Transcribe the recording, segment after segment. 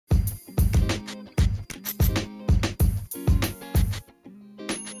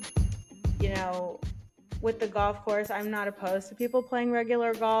with the golf course, I'm not opposed to people playing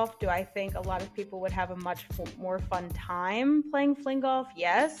regular golf. Do I think a lot of people would have a much more fun time playing fling golf?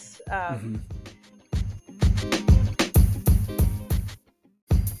 Yes.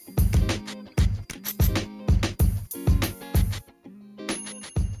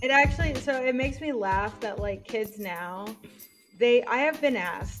 It makes me laugh that like kids now, I have been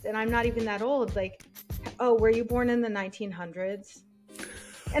asked, and I'm not even that old, like, oh, were you born in the 1900s?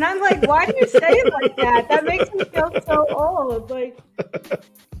 And I'm like, why do you say it like that? That makes me feel so old. Like,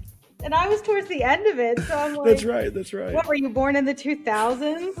 and I was towards the end of it, so I'm like, That's right. What, were you born in the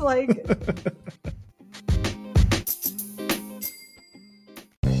 2000s? Like,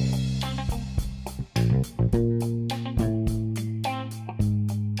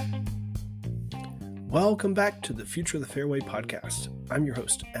 Welcome back to the Future of the Fairway podcast. I'm your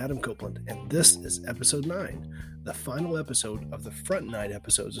host, Adam Copeland, and this is episode 9, the final episode of the front 9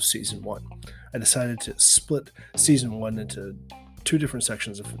 episodes of season 1. I decided to split season 1 into 2 different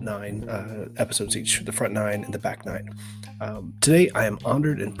sections of 9 episodes each, the front 9 and the back 9. Today, I am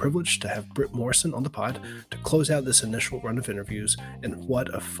honored and privileged to have Britt Morrison on the pod to close out this initial run of interviews, and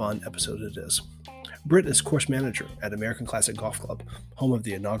what a fun episode it is. Britt is course manager at American Classic Golf Club, home of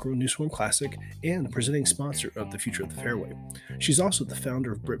the inaugural New Swarm Classic and presenting sponsor of the Future of the Fairway. She's also the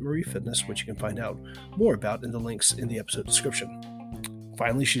founder of Britt Marie Fitness, which you can find out more about in the links in the episode description.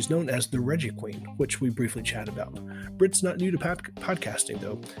 Finally, she's known as the Reggie Queen, which we briefly chat about. Britt's not new to podcasting,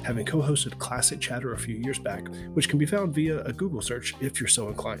 though, having co-hosted Classic Chatter a few years back, which can be found via a Google search if you're so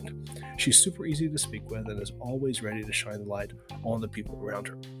inclined. She's super easy to speak with and is always ready to shine the light on the people around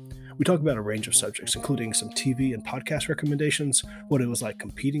her. We talk about a range of subjects, including some TV and podcast recommendations, what it was like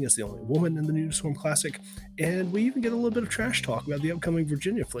competing as the only woman in the New Swarm Classic, and we even get a little bit of trash talk about the upcoming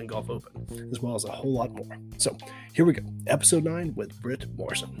Virginia Fling Golf Open, as well as a whole lot more. So, here we go. Episode 9 with Britt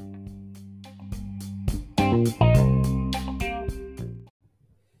Morrison.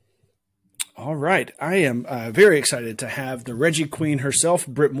 All right. I am very excited to have the Reggie Queen herself,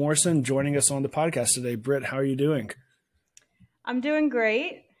 Britt Morrison, joining us on the podcast today. Britt, how are you doing? I'm doing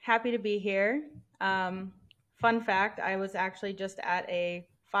great. Happy to be here. Fun fact, I was actually just at a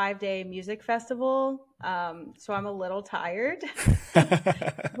 5-day music festival, so I'm a little tired.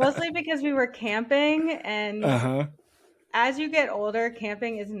 Mostly because we were camping, and as you get older,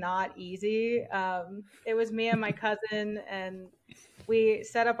 camping is not easy. It was me and my cousin, and we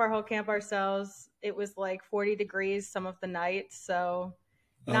set up our whole camp ourselves. It was like 40 degrees some of the nights, so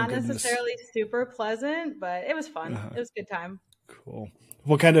not necessarily super pleasant, but it was fun. It was a good time. Cool.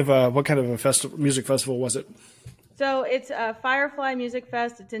 What kind of a music festival was it? So it's a Firefly Music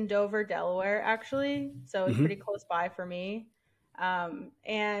Fest. It's in Dover, Delaware, actually. So it's pretty close by for me.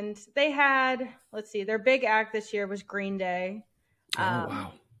 And they had, their big act this year was Green Day.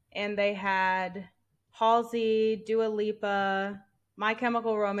 Wow. And they had Halsey, Dua Lipa, My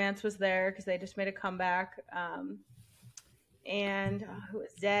Chemical Romance was there because they just made a comeback. And who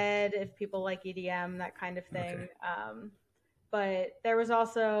was Zed, if people like EDM, that kind of thing. Okay. But there was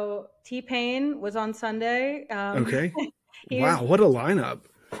also T-Pain was on Sunday. Okay. Wow, what a lineup.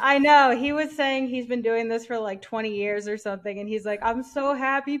 I know. He was saying he's been doing this for like 20 years or something. And he's like, I'm so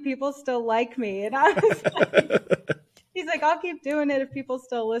happy people still like me. And I was like, he's like, I'll keep doing it if people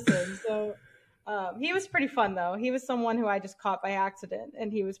still listen. So he was pretty fun, though. He was someone who I just caught by accident, and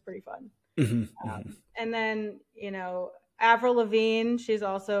he was pretty fun. And then, Avril Lavigne, she's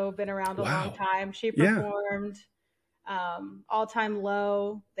also been around a long time. She performed. All Time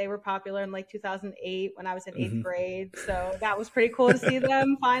Low, they were popular in like 2008 when I was in 8th grade, so that was pretty cool to see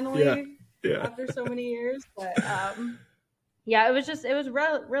them finally after so many years. But it was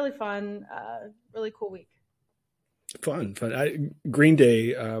really fun, really cool week. Fun. Green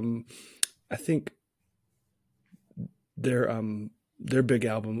Day, I think their big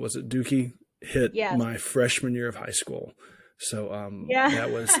album, was it Dookie, hit my freshman year of high school. So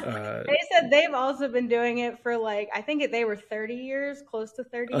that was they said they've also been doing it for I think they were 30 years, close to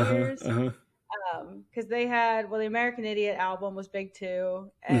 30 years. Because they had, the American Idiot album was big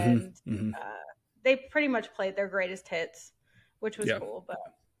too, and they pretty much played their greatest hits, which was cool. But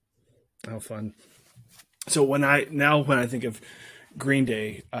how fun. So when I think of Green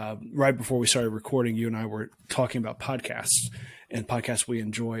Day, right before we started recording, you and I were talking about podcasts and podcasts we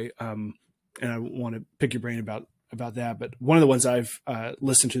enjoy, and I want to pick your brain about that, but one of the ones I've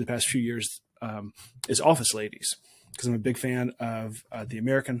listened to the past few years is Office Ladies, because I'm a big fan of the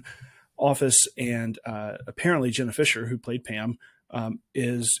American Office, and apparently Jenna Fischer, who played Pam,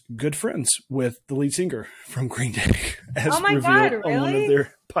 is good friends with the lead singer from Green Day, as revealed on one of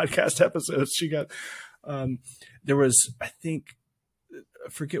their podcast episodes. She got there was, I think,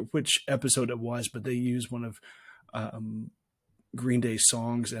 forget which episode it was, but they used one of Green Day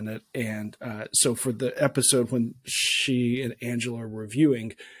songs in it. And so for the episode when she and Angela were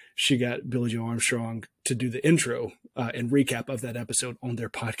reviewing, she got Billie Joe Armstrong to do the intro and recap of that episode on their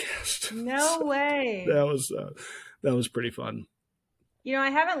podcast. No way. That was pretty fun. You know,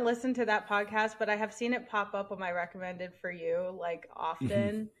 I haven't listened to that podcast, but I have seen it pop up on my recommended for you like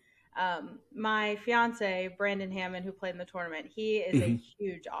often. My fiance, Brandon Hammond, who played in the tournament, he is a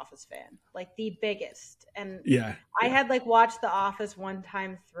huge Office fan, like the biggest. And I had like watched The Office one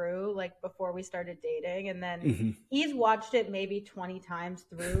time through, like before we started dating. And then he's watched it maybe 20 times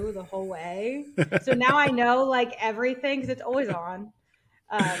through the whole way. So now I know like everything because it's always on.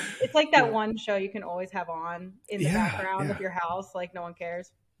 It's like that one show you can always have on in the background of your house, like no one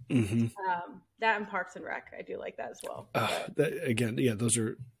cares. That and Parks and Rec, I do like that as well. Those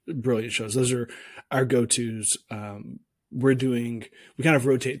are brilliant shows. Those are our go-tos. We kind of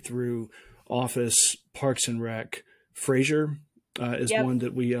rotate through Office, Parks and Rec, Frasier is one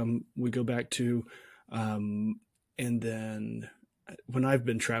that we go back to, and then when I've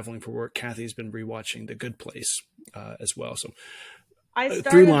been traveling for work, Kathy's been rewatching The Good Place as well. So. I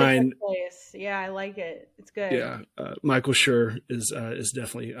started The Good Place. Yeah, I like it. It's good. Yeah, Michael Schur is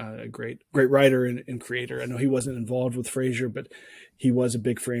definitely a great writer and creator. I know he wasn't involved with Frasier, but he was a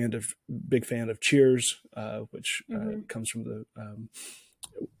big fan of Cheers, which comes from the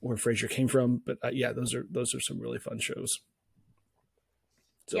where Frasier came from. But those are some really fun shows.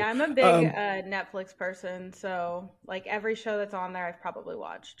 So, I'm a big Netflix person, so like every show that's on there, I've probably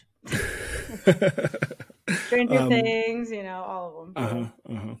watched. Stranger Things, all of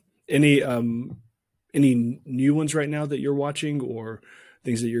them. Any new ones right now that you're watching, or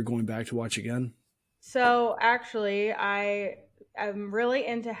things that you're going back to watch again? So actually, I'm really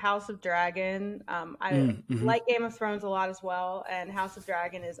into House of Dragon. I like Game of Thrones a lot as well, and House of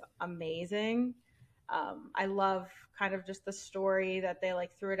Dragon is amazing. I love kind of just the story that they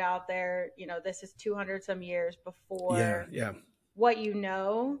like threw it out there. This is 200 some years before. What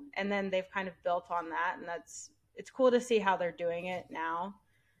and then they've kind of built on that, and it's cool to see how they're doing it now.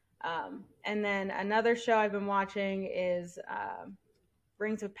 And then another show I've been watching is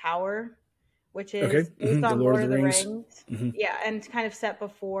Rings of Power, which is based on Lord of the Rings. And kind of set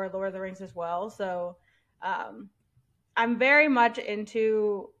before Lord of the Rings as well. So I'm very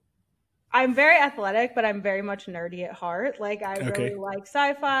athletic, but I'm very much nerdy at heart. Like I really like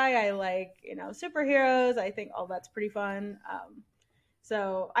sci-fi. I like, superheroes. I think all that's pretty fun.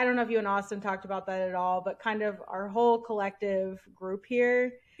 So I don't know if you and Austin talked about that at all, but kind of our whole collective group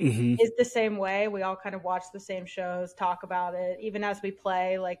here is the same way. We all kind of watch the same shows, talk about it. Even as we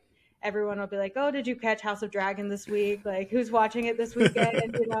play, like everyone will be like, "Oh, did you catch House of Dragon this week? Like who's watching it this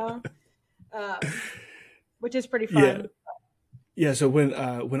weekend?" Which is pretty fun. Yeah, so when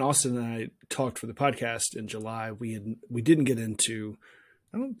Austin and I talked for the podcast in July, we didn't get into.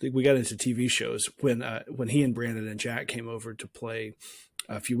 I don't think we got into TV shows when he and Brandon and Jack came over to play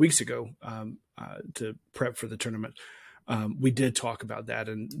a few weeks ago to prep for the tournament. We did talk about that,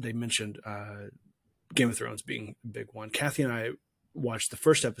 and they mentioned Game of Thrones being a big one. Kathy and I watched the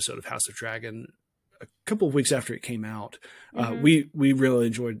first episode of House of Dragon a couple of weeks after it came out. We really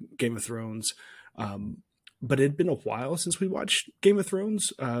enjoyed Game of Thrones. But it had been a while since we watched Game of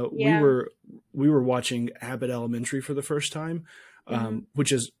Thrones. We were watching Abbott Elementary for the first time,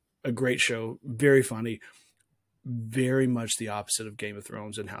 which is a great show, very funny, very much the opposite of Game of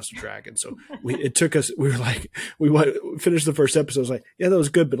Thrones and House of Dragon. So it took us. We finished the first episode. I was like, yeah, that was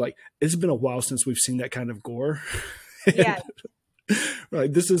good, but like it's been a while since we've seen that kind of gore.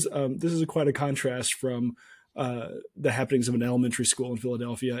 Right. This is quite a contrast from the happenings of an elementary school in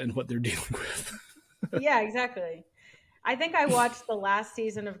Philadelphia and what they're dealing with. Yeah, exactly. I think I watched the last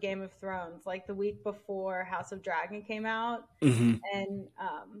season of Game of Thrones like the week before House of Dragon came out. And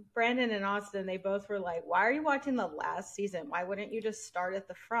Brandon and Austin, they both were like, why are you watching the last season? Why wouldn't you just start at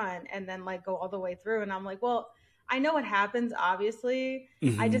the front and then like go all the way through? And I'm like, well, I know what happens, obviously.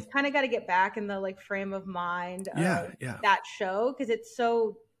 I just kind of got to get back in the like frame of mind of that show, because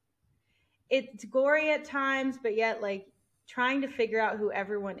it's gory at times, but yet like trying to figure out who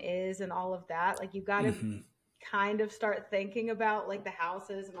everyone is and all of that, like you got to kind of start thinking about like the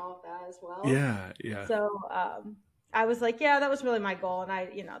houses and all of that as well. Yeah. So I was like, yeah, that was really my goal, and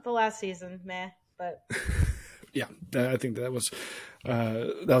the last season, meh, but yeah, I think that was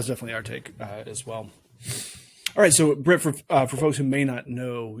definitely our take as well. All right, so Britt, for folks who may not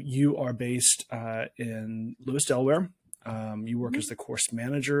know, you are based in Lewis, Delaware. You work as the course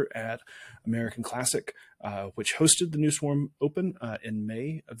manager at American Classic, which hosted the New Swarm Open in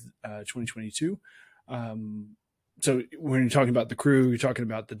May of 2022. so when you're talking about the crew, you're talking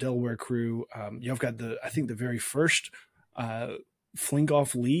about the Delaware crew. You've got I think the very first fling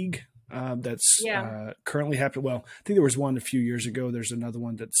golf league that's currently happening. Well, I think there was one a few years ago. There's another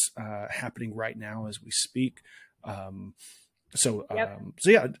one that's happening right now as we speak. So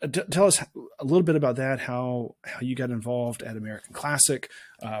tell us a little bit about that, how you got involved at American Classic,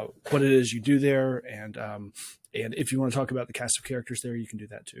 what it is you do there, and if you want to talk about the cast of characters there, you can do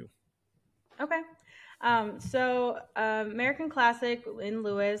that too. Okay. So American Classic in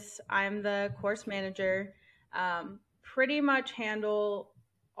Lewis, I'm the course manager, pretty much handle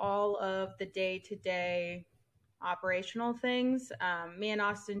all of the day-to-day operational things. Me and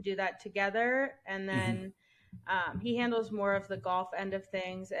Austin do that together, and then he handles more of the golf end of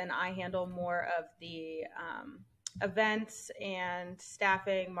things, and I handle more of the events and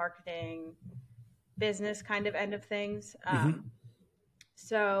staffing, marketing, business kind of end of things.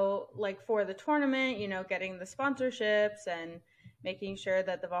 So like for the tournament, getting the sponsorships and making sure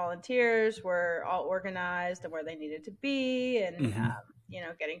that the volunteers were all organized and where they needed to be, and,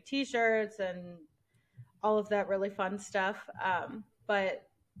 getting t-shirts and all of that really fun stuff. But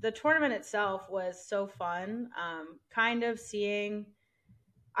the tournament itself was so fun. Kind of seeing,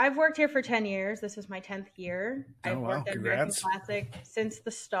 I've worked here for 10 years. This is my 10th year. I've worked at American Classic since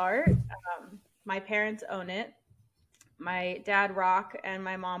the start. My parents own it. My dad, Rock, and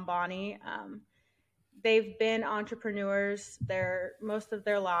my mom, Bonnie, they've been entrepreneurs most of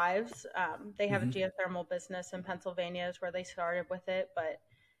their lives. They have a geothermal business in Pennsylvania is where they started with it, but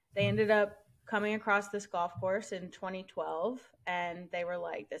they ended up coming across this golf course in 2012, and they were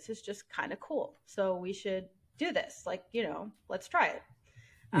like, this is just kind of cool. So we should do this. Like, let's try it.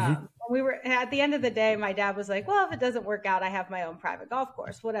 We were at the end of the day, my dad was like, well, if it doesn't work out, I have my own private golf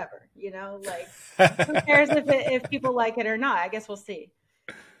course, whatever, like who cares if people like it or not? I guess we'll see.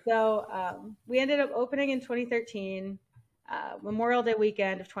 So we ended up opening in 2013, Memorial Day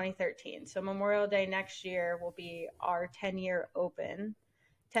weekend of 2013. So Memorial Day next year will be our 10th year open.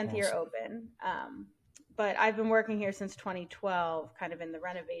 But I've been working here since 2012, kind of in the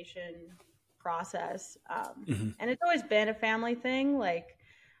renovation process. And it's always been a family thing. Like,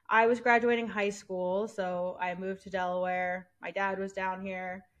 I was graduating high school, so I moved to Delaware. My dad was down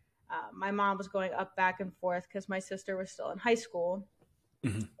here. My mom was going up back and forth because my sister was still in high school.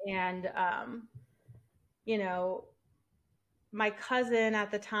 And, my cousin at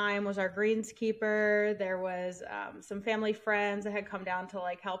the time was our greenskeeper. There was some family friends that had come down to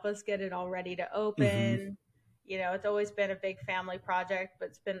help us get it all ready to open. It's always been a big family project, but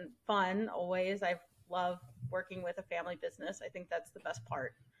it's been fun always. I love working with a family business. I think that's the best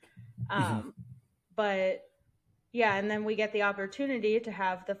part. But yeah, and then we get the opportunity to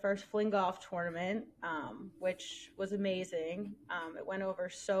have the first fling golf tournament, which was amazing. It went over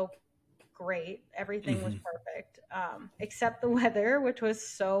so great. Everything was perfect, except the weather, which was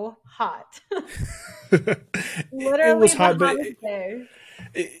so hot. Literally, it was hot, but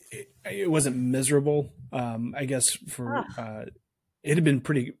it wasn't miserable. I guess it had been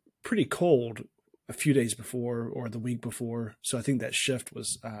pretty cold a few days before or the week before, so I think that shift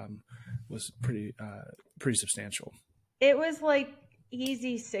was pretty substantial. It was like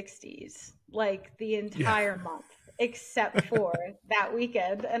Easy 60s, like the entire month, except for that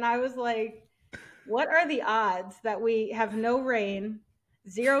weekend. And I was like, what are the odds that we have no rain,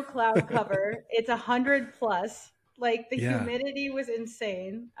 0 cloud cover? It's 100 plus. Like, the humidity was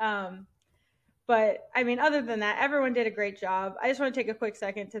insane. But I mean, other than that, everyone did a great job. I just want to take a quick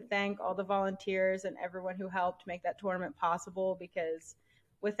second to thank all the volunteers and everyone who helped make that tournament possible, because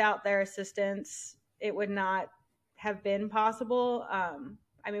without their assistance, it would not have been possible.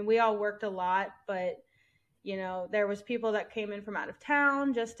 I mean, we all worked a lot, but there was people that came in from out of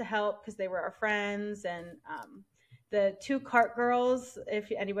town just to help because they were our friends. And the 2 cart girls, if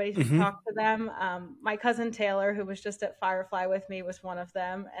anybody's talked to them, my cousin Taylor, who was just at Firefly with me, was one of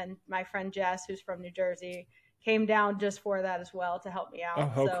them. And my friend Jess, who's from New Jersey, came down just for that as well to help me out.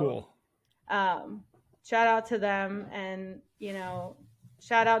 Oh, how cool. Shout out to them. And,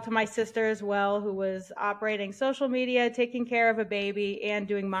 shout out to my sister as well, who was operating social media, taking care of a baby, and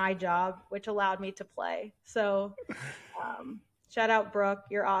doing my job, which allowed me to play. So shout out, Brooke.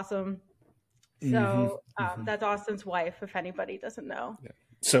 You're awesome. So that's Austin's wife, if anybody doesn't know. Yeah.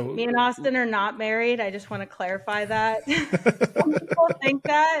 So me and Austin are not married. I just want to clarify that. Some people think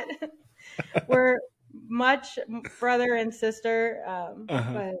that. We're much brother and sister.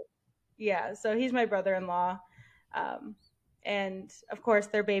 But yeah, so he's my brother-in-law. And of course,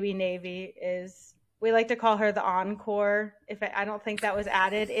 their baby Navy we like to call her the Encore. I don't think that was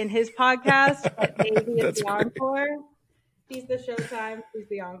added in his podcast, but Navy is the Encore. He's the Showtime. He's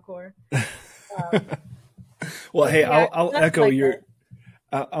the Encore. Well, hey, Yeah, I'll that's echo like your it.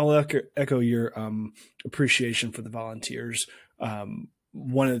 I'll echo your appreciation for the volunteers.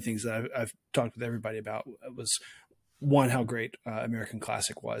 One of the things that I've talked with everybody about was one, how great American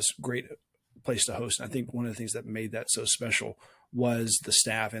Classic was. Great place to host. And I think one of the things that made that so special was the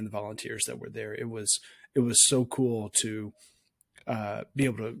staff and the volunteers that were there. It was so cool to be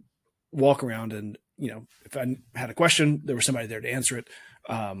able to walk around and, if I had a question, there was somebody there to answer it.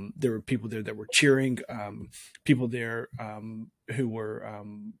 There were people there that were cheering, people there who were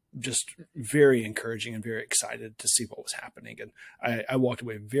just very encouraging and very excited to see what was happening. And I walked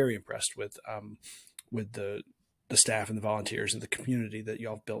away very impressed with the staff and the volunteers and the community that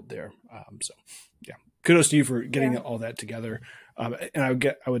y'all built there. So yeah, kudos to you for getting all that together. And I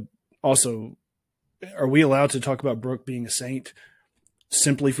would also, are we allowed to talk about Brooke being a saint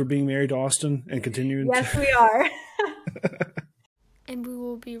simply for being married to Austin and continuing? Yes, we are. And we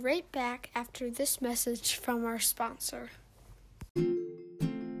will be right back after this message from our sponsor.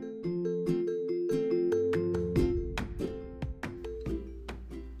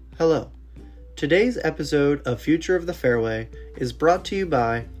 Hello. Today's episode of Future of the Fairway is brought to you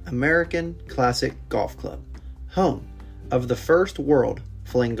by American Classic Golf Club, home of the first World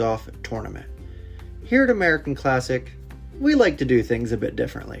Fling Golf Tournament. Here at American Classic, we like to do things a bit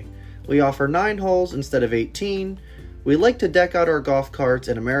differently. We offer 9 holes instead of 18, we like to deck out our golf carts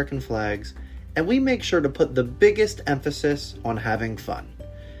in American flags, and we make sure to put the biggest emphasis on having fun.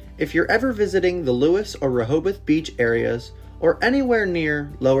 If you're ever visiting the Lewis or Rehoboth Beach areas, or anywhere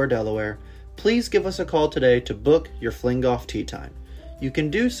near Lower Delaware, please give us a call today to book your Fling Golf tee time. You can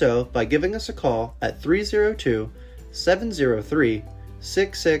do so by giving us a call at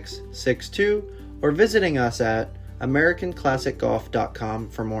 302-703-6662 or visiting us at americanclassicgolf.com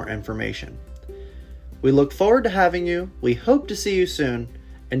for more information. We look forward to having you, we hope to see you soon,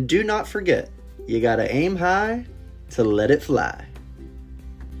 and do not forget, you gotta aim high to let it fly.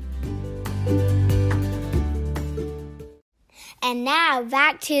 And now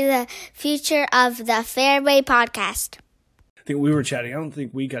back to the Future of the Fairway podcast. I think we were chatting. I don't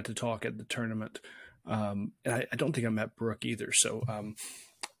think we got to talk at the tournament. And I don't think I met Brooke either. So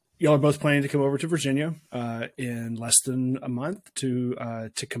y'all are both planning to come over to Virginia in less than a month to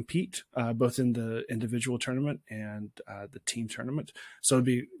compete, both in the individual tournament and the team tournament. So it'd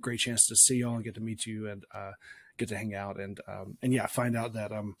be a great chance to see y'all and get to meet you and get to hang out and yeah, find out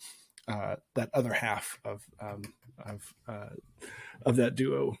that that other half of that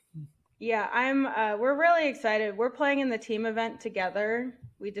duo. Yeah, we're really excited. We're playing in the team event together.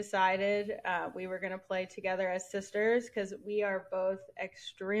 We decided we were going to play together as sisters because we are both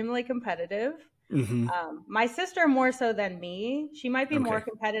extremely competitive. Mm-hmm. My sister more so than me. She might be more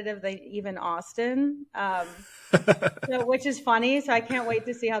competitive than even Austin, which is funny. So I can't wait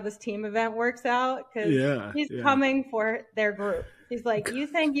to see how this team event works out because he's coming for their group. He's like, you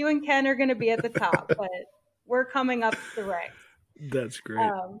think you and Ken are going to be at the top, but we're coming up the ranks. That's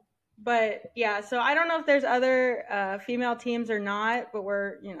great. But yeah, so I don't know if there's other female teams or not, but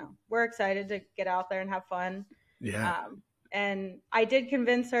we're excited to get out there and have fun. Yeah. And I did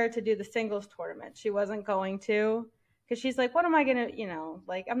convince her to do the singles tournament. She wasn't going to, because she's like, what am I going to,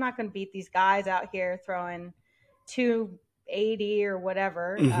 I'm not going to beat these guys out here throwing 280 or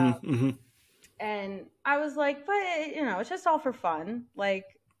whatever. And I was like, but, it's just all for fun. Like,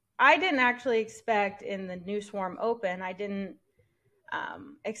 I didn't actually expect in the New Swarm Open, I didn't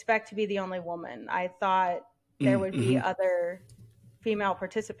expect to be the only woman. I thought there would be other female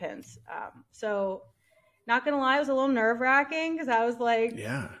participants. So not going to lie, it was a little nerve wracking because I was like,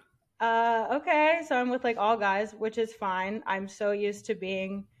 okay. So I'm with like all guys, which is fine. I'm so used to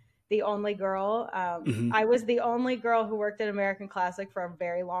being the only girl. I was the only girl who worked at American Classic for a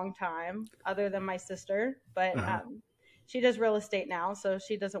very long time, other than my sister. But she does real estate now, so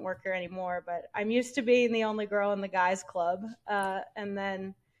she doesn't work here anymore. But I'm used to being the only girl in the guys club. And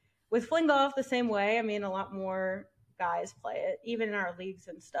then with Fling Golf, the same way. I mean, a lot more guys play it, even in our leagues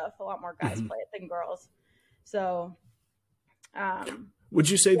and stuff. A lot more guys play it than girls. So, would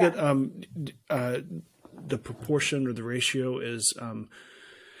you say that the proportion or the ratio is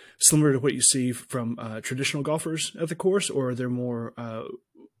similar to what you see from traditional golfers at the course, or are there more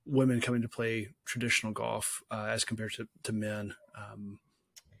women coming to play traditional golf as compared to men?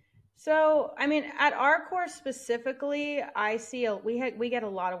 So, I mean, at our course specifically, I see we get a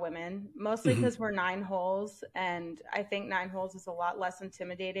lot of women, mostly because we're 9 holes, and I think 9 holes is a lot less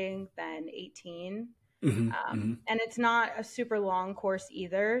intimidating than 18. And it's not a super long course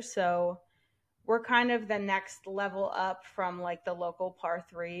either, so we're kind of the next level up from like the local par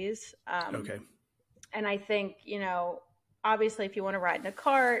 3s. And I think, obviously if you want to ride in a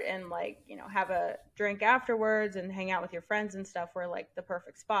cart and like, have a drink afterwards and hang out with your friends and stuff, we're like the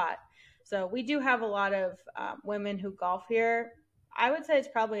perfect spot. So we do have a lot of women who golf here. I would say it's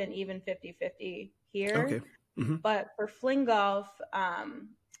probably an even 50-50 here. Okay. Mm-hmm. But for fling golf,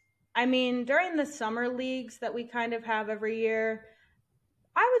 during the summer leagues that we kind of have every year,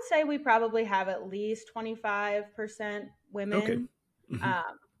 I would say we probably have at least 25% women. Okay.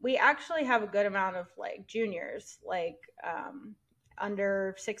 Mm-hmm. We actually have a good amount of like juniors, like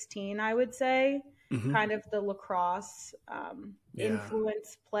under 16, I would say, kind of the lacrosse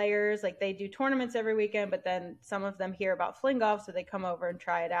influence players. Like they do tournaments every weekend, but then some of them hear about fling golf, so they come over and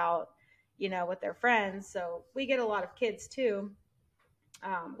try it out, with their friends. So we get a lot of kids too,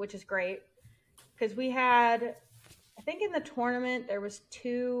 which is great because we had, I think in the tournament there was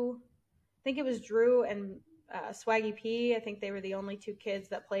two. I think it was Drew and Swaggy P. I think they were the only two kids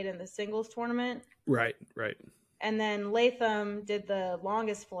that played in the singles tournament. Right. And then Latham did the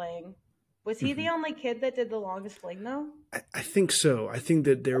longest fling. Was he the only kid that did the longest fling, though? I think so. I think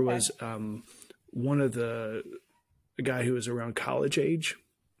that there was one of a guy who was around college age.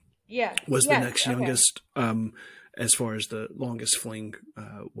 Yeah. Was the next youngest as far as the longest fling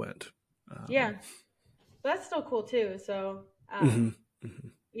went. Yeah. That's still cool, too. So,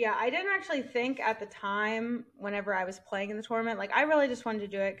 yeah, I didn't actually think at the time whenever I was playing in the tournament. Like, I really just wanted to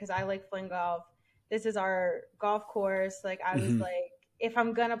do it because I like fling golf. This is our golf course. Like, I was like, if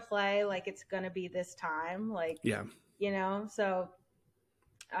I'm going to play, like, it's going to be this time. Like, so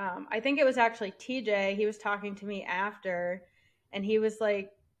I think it was actually TJ. He was talking to me after, and he was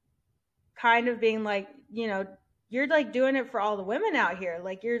like, kind of being like, you're like doing it for all the women out here.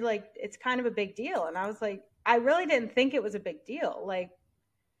 Like, you're like, it's kind of a big deal. And I was like, I really didn't think it was a big deal. Like,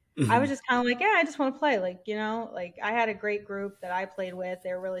 I was just kind of like, yeah, I just want to play. Like, like I had a great group that I played with.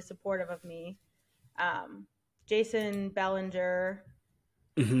 They were really supportive of me. Jason Bellinger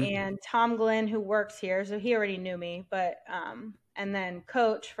and Tom Glenn, who works here. So he already knew me, but, and then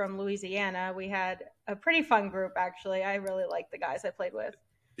Coach from Louisiana. We had a pretty fun group, actually. I really liked the guys I played with.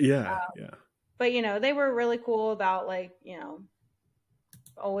 Yeah. But, they were really cool about like,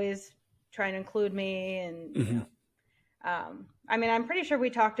 always trying to include me and, I'm pretty sure we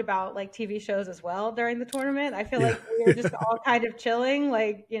talked about like TV shows as well during the tournament. I feel like we were just all kind of chilling.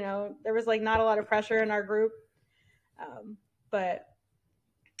 Like, there was like not a lot of pressure in our group. But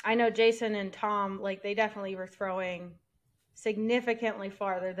I know Jason and Tom, like they definitely were throwing significantly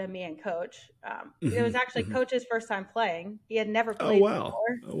farther than me and Coach. It was actually Coach's first time playing. He had never played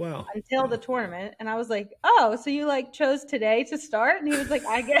before until the tournament. And I was like, oh, so you like chose today to start? And he was like,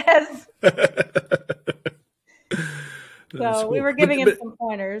 I guess. So we were giving him some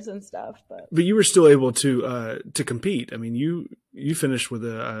pointers and stuff, but you were still able to compete. I mean, you finished with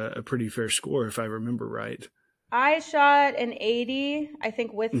a pretty fair score, if I remember right. I shot an 80, I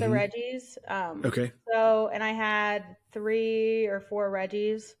think, with the Reggies. Okay. So, and I had 3 or 4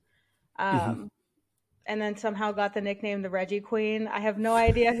 Reggies, and then somehow got the nickname the Reggie Queen. I have no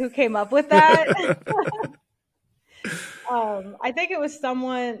idea who came up with that. I think it was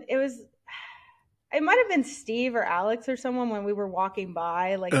someone. It might have been Steve or Alex or someone when we were walking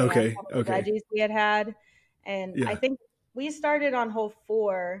by, like the Reggies we had. And I think we started on hole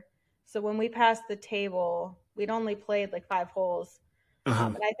 4. So when we passed the table, we'd only played like 5 holes.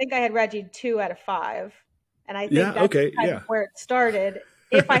 And I think I had Reggied 2 out of 5. And I think that's kind of where it started,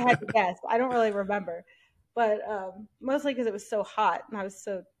 if I had to guess. I don't really remember. But mostly because it was so hot and I was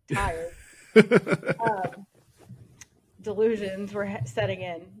so tired. Delusions were setting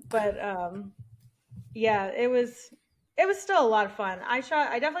in. But yeah, it was still a lot of fun. I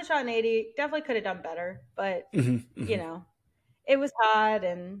definitely shot an 80. Definitely could have done better, but it was hot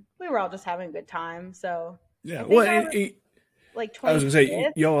and we were all just having a good time. So yeah, well, like 25th. I was gonna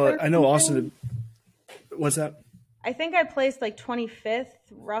say, y'all. I know Austin. What's that? I think I placed like 25th,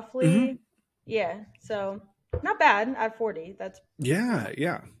 roughly. Yeah, so not bad at 40. That's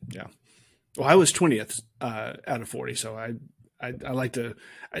yeah. Well, I was 20th out of 40, so I like to.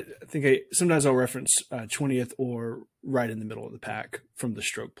 I think sometimes I'll reference 20th or right in the middle of the pack from the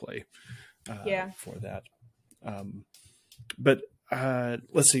stroke play. For that. But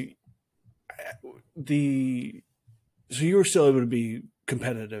let's see. So you were still able to be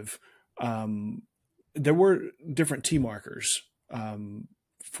competitive. There were different tee markers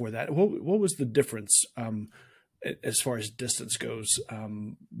for that. What was the difference as far as distance goes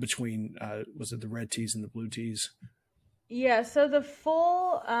between was it the red tees and the blue tees? Yeah, so the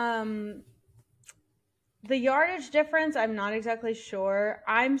full the yardage difference, I'm not exactly sure.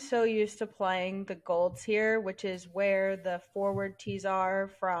 I'm so used to playing the golds here, which is where the forward tees are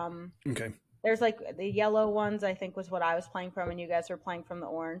from There's like the yellow ones, I think was what I was playing from, and you guys were playing from the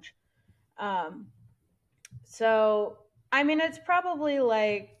orange. So, I mean, it's probably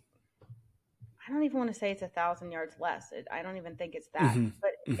like, I don't even want to say it's 1,000 yards less. I don't even think it's that,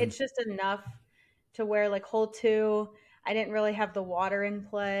 but it's just enough to where like hole 2, I didn't really have the water in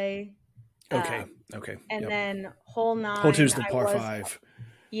play. Okay. And then hole 9, hole 2 is the par 5.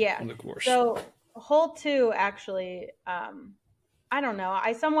 Yeah. On the course. So hole 2, actually, I don't know.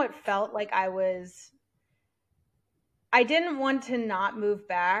 I somewhat felt like I didn't want to not move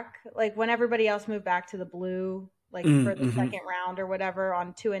back. Like when everybody else moved back to the blue, like for the second round or whatever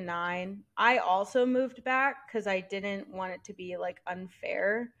on 2 and 9, I also moved back because I didn't want it to be like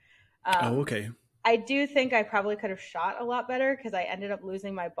unfair. Okay. I do think I probably could have shot a lot better because I ended up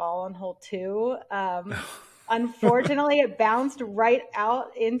losing my ball on hole 2. Unfortunately, it bounced right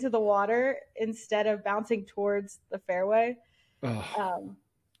out into the water instead of bouncing towards the fairway.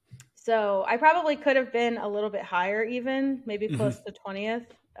 So I probably could have been a little bit higher even, maybe close to 20th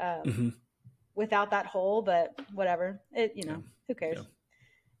without that hole, but whatever. Who cares? Yeah.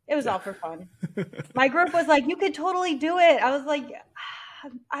 It was all for fun. My group was like, you could totally do it. I was like,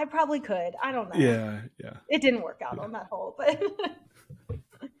 I probably could. I don't know. Yeah. It didn't work out on that hole, but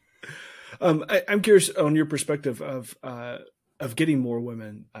I'm curious on your perspective of getting more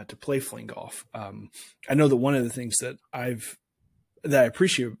women to play fling golf. I know that one of the things that I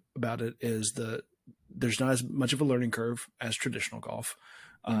appreciate about it is there's not as much of a learning curve as traditional golf,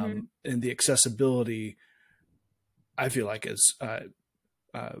 and the accessibility I feel like is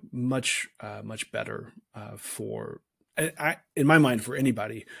much better for. In my mind, for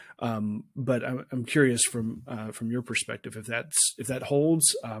anybody, but I'm curious from your perspective if that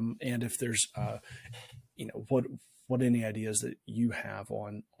holds, and if there's what any ideas that you have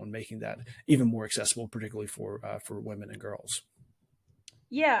on making that even more accessible, particularly for women and girls.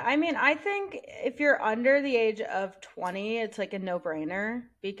 Yeah, I mean, I think if you're under the age of 20, it's like a no-brainer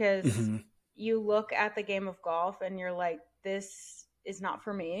because you look at the game of golf and you're like, this is not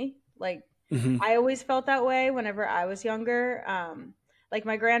for me. Like, I always felt that way whenever I was younger. Like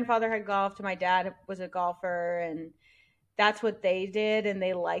my grandfather had golfed, my dad was a golfer, and that's what they did, and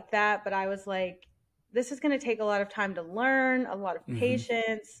they liked that. But I was like, this is going to take a lot of time to learn, a lot of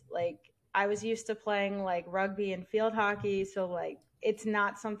patience. Like I was used to playing like rugby and field hockey, so like it's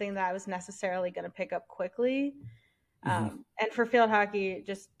not something that I was necessarily going to pick up quickly. And for field hockey,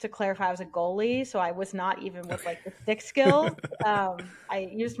 just to clarify, I was a goalie, so I was not even with like the stick skills. I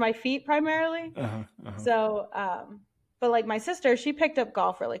used my feet primarily. So, but like my sister, she picked up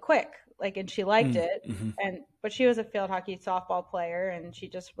golf really quick, like, and she liked it. But she was a field hockey softball player, and she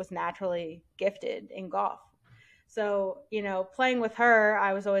just was naturally gifted in golf. So, playing with her,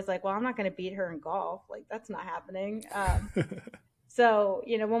 I was always like, well, I'm not going to beat her in golf. Like, that's not happening. So,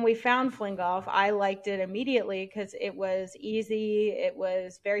 when we found fling golf, I liked it immediately because it was easy. It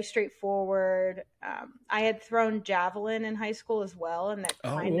was very straightforward. I had thrown javelin in high school as well. And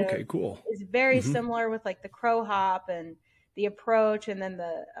that cool. is very similar with like the crow hop and the approach. And then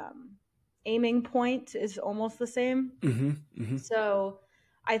the aiming point is almost the same. So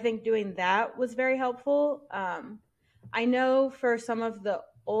I think doing that was very helpful. I know for some of the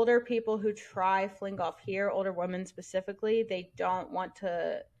older people who try fling golf here, older women specifically, they don't want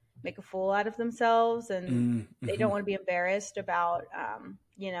to make a fool out of themselves, and they don't want to be embarrassed about,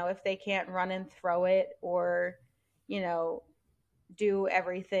 if they can't run and throw it or, do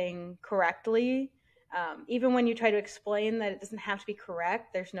everything correctly. Even when you try to explain that it doesn't have to be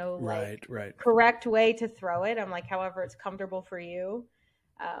correct, there's no correct way to throw it. I'm like, however it's comfortable for you.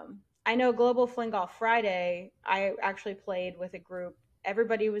 I know Global Fling Golf Friday, I actually played with a group.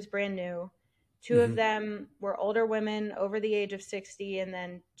 Everybody was brand new. 2 of them were older women over the age of 60. And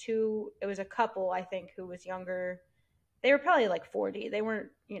then 2, it was a couple, I think, who was younger. They were probably like 40. They weren't,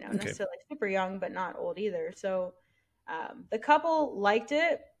 necessarily super young, but not old either. So the couple liked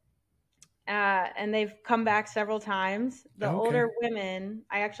it. And they've come back several times. The older women,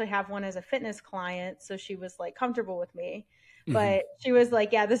 I actually have one as a fitness client. So she was like comfortable with me. But she was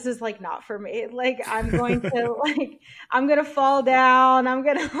like, yeah, this is like not for me. Like I'm going to fall down. I'm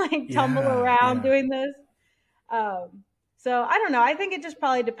going to like tumble around doing this. So I don't know. I think it just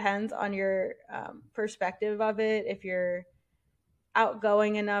probably depends on your perspective of it. If you're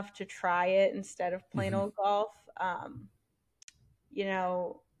outgoing enough to try it instead of plain old golf,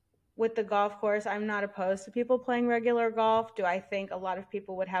 with the golf course, I'm not opposed to people playing regular golf. Do I think a lot of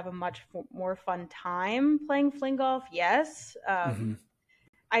people would have a much more fun time playing fling golf? Yes.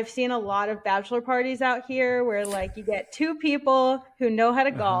 I've seen a lot of bachelor parties out here where like you get 2 people who know how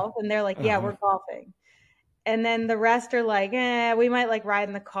to golf and they're like, yeah, we're golfing. And then the rest are like, we might like ride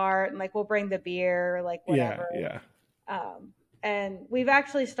in the cart and like we'll bring the beer or like whatever. Yeah. And we've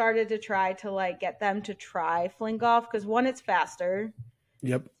actually started to try to like get them to try fling golf because one, it's faster.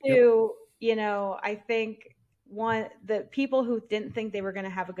 Yep. Two, I think the people who didn't think they were going to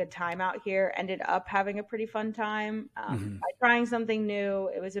have a good time out here ended up having a pretty fun time by trying something new.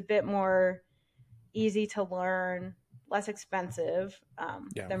 It was a bit more easy to learn, less expensive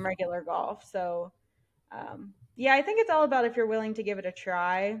than regular golf. So, I think it's all about if you're willing to give it a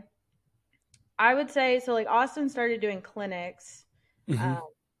try. I would say, so like Austin started doing clinics.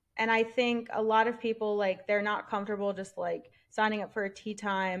 And I think a lot of people, like, they're not comfortable just like signing up for a tee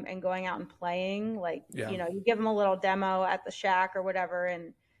time and going out and playing. Like, you give them a little demo at the shack or whatever,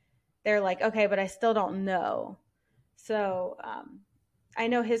 and they're like, okay, but I still don't know. So I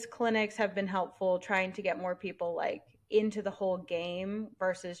know his clinics have been helpful trying to get more people like into the whole game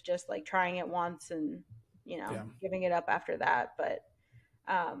versus just like trying it once and, giving it up after that. But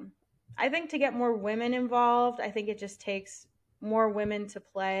I think to get more women involved, I think it just takes more women to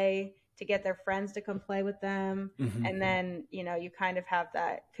play, to get their friends to come play with them. And then, you kind of have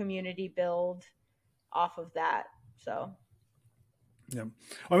that community build off of that. So. Yeah. Well,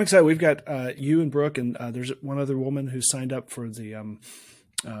 I'm excited. We've got you and Brooke, and there's one other woman who signed up for the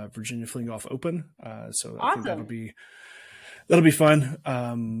Virginia Fling Golf Open. So I think that'll be fun.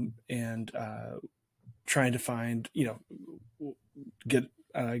 And trying to find, get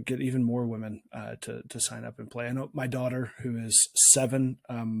even more women to sign up and play. I know my daughter, who is 7,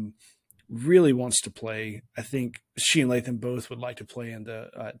 really wants to play. I think she and Lathan both would like to play in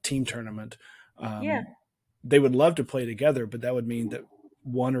the team tournament. They would love to play together, but that would mean that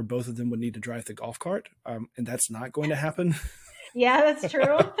one or both of them would need to drive the golf cart, and that's not going to happen. Yeah, that's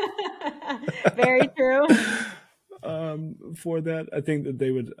true. Very true. For that, I think that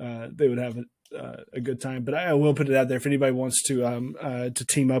they would have a good time. But I will put it out there, if anybody wants to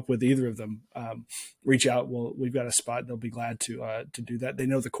team up with either of them, reach out. We've got a spot. They'll be glad to do that. They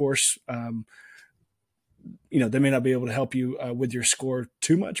know the course. They may not be able to help you with your score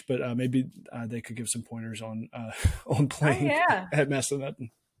too much, but maybe they could give some pointers on playing at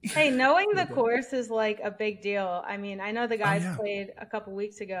Massanutten. Hey, knowing the course is like a big deal. I mean, I know the guys played a couple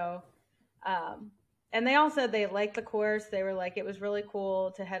weeks ago, and they all said they liked the course. They were like, it was really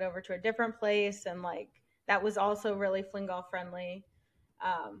cool to head over to a different place, and like that was also really fling golf friendly.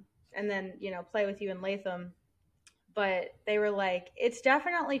 And then play with you in Latham, but they were like, it's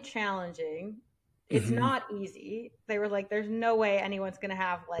definitely challenging. It's not easy. They were like, there's no way anyone's going to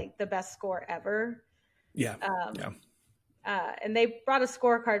have like the best score ever. Yeah. And they brought a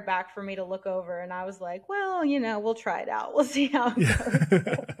scorecard back for me to look over. And I was like, well, we'll try it out. We'll see how it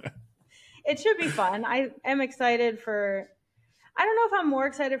goes. It should be fun. I am excited I don't know if I'm more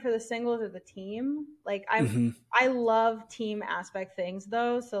excited for the singles or the team. Like I love team aspect things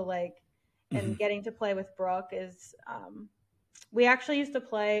though. So like, and getting to play with Brooke is, we actually used to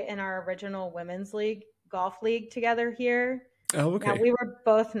play in our original women's golf league together here. Oh, okay. Now, we were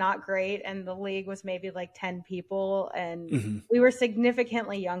both not great, and the league was maybe like 10 people, and we were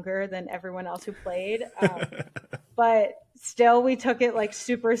significantly younger than everyone else who played. But still, we took it like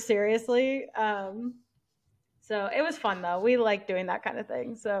super seriously. So it was fun though. We like doing that kind of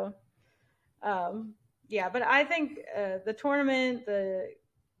thing. So, but I think the tournament,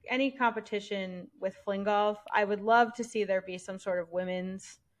 any competition with fling golf, I would love to see there be some sort of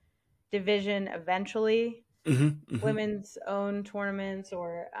women's division eventually, women's own tournaments,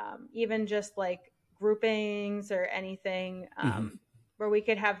 or even just like groupings or anything where we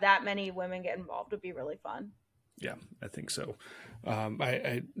could have that many women get involved would be really fun. Yeah, I think so.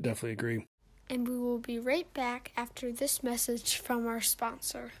 I definitely agree. And we will be right back after this message from our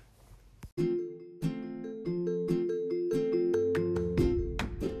sponsor.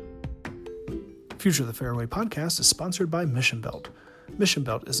 Future of the Fairway podcast is sponsored by Mission Belt. Mission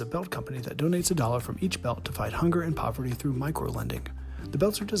Belt is a belt company that donates $1 from each belt to fight hunger and poverty through micro-lending. The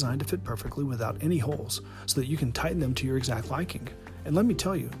belts are designed to fit perfectly without any holes so that you can tighten them to your exact liking. And let me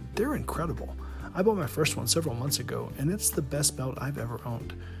tell you, they're incredible. I bought my first one several months ago, and it's the best belt I've ever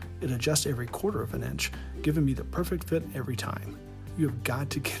owned. It adjusts every 1/4 of an inch, giving me the perfect fit every time. You have got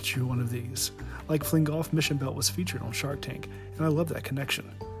to get you one of these. Like Fling Golf, Mission Belt was featured on Shark Tank, and I love that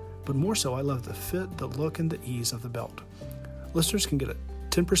connection. But more so, I love the fit, the look, and the ease of the belt. Listeners can get a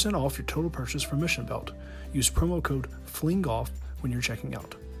 10% off your total purchase from Mission Belt. Use promo code FLINGGOLF when you're checking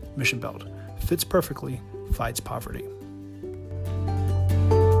out. Mission Belt. Fits perfectly, fights poverty.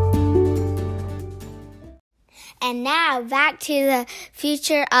 And now back to the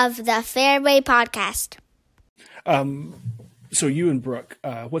Future of the Fairway podcast. So you and Brooke,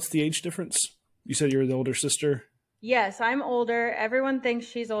 what's the age difference? You said you're the older sister? Yes, I'm older. Everyone thinks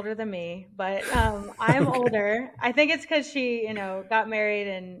she's older than me, but I'm Okay. older. I think it's because she, got married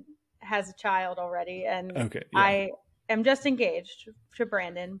and has a child already, and Okay. Yeah. I am just engaged to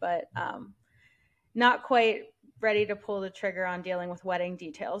Brandon, but not quite ready to pull the trigger on dealing with wedding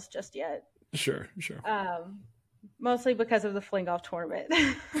details just yet. Sure. Sure. Mostly because of the fling golf tournament.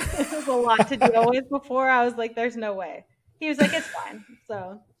 It was a lot to deal with before. I was like, "There's no way." He was like, "It's fine."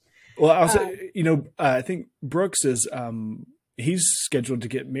 So. Well, also, I think Brooks is he's scheduled to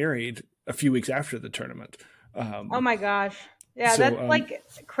get married a few weeks after the tournament. Oh my gosh. Yeah, So, that's like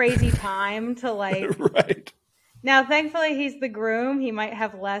crazy time to like. right. Now, thankfully, he's the groom. He might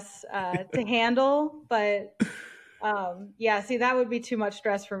have less to handle, but yeah, see, that would be too much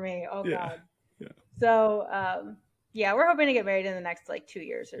stress for me. Oh Yeah. God. Yeah. So yeah, we're hoping to get married in the next like 2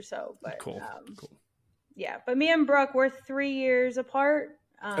 years or so. But Cool. yeah, but me and Brooke, we're 3 years apart.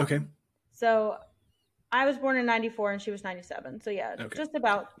 Okay. So I was born in 94 and she was 97. So yeah, Okay. just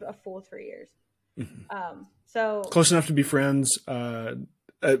about a full 3 years. Mm-hmm. So close enough to be friends,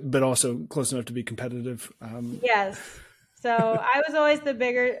 but also close enough to be competitive. yes. So I was always the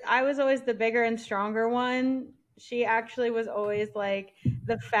bigger and stronger one. She actually was always like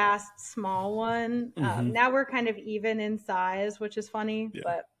the fast, small one. Now we're kind of even in size, which is funny,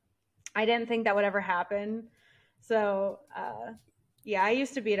 but I didn't think that would ever happen. So, yeah, I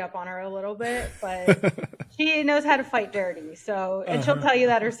used to beat up on her a little bit, but she knows how to fight dirty. So, and she'll tell you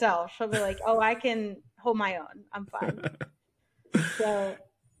that herself. She'll be like, "Oh, I can hold my own. I'm fine." So,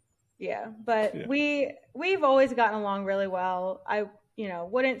 yeah, but we've always gotten along really well. I,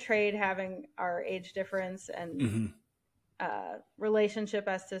 wouldn't trade having our age difference and relationship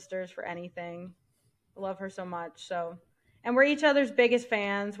as sisters for anything. I love her so much. So, and we're each other's biggest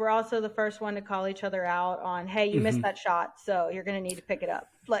fans. We're also the first one to call each other out on, "Hey, you missed that shot, so you're going to need to pick it up."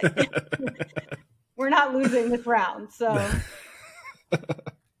 Like, we're not losing this round. So,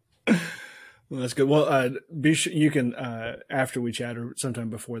 well, that's good. Well, be sure you can after we chat or sometime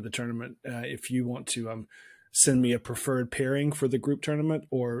before the tournament, if you want to send me a preferred pairing for the group tournament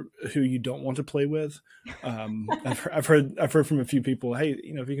or who you don't want to play with. I've heard from a few people, "Hey,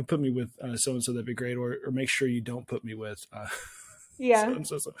 if you can put me with so and so, that'd be great," or make sure you don't put me with yeah.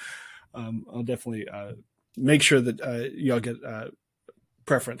 so. I'll definitely make sure that y'all get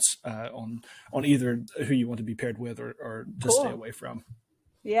preference on either who you want to be paired with or to stay away from.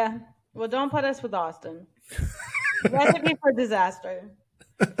 Yeah. Well, don't put us with Austin. Recipe for disaster.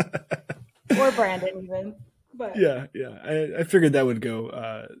 Or Brandon even. But yeah. I figured that would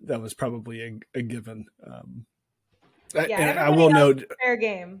go. That was probably a given. I will note, fair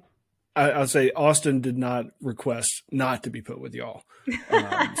game. I'll say Austin did not request not to be put with y'all.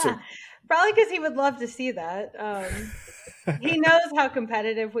 So probably because he would love to see that. He knows how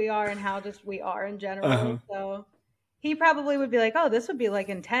competitive we are and how just we are in general. So he probably would be like, "Oh, this would be like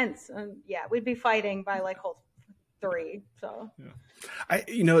intense." And yeah, we'd be fighting by like hole 3. So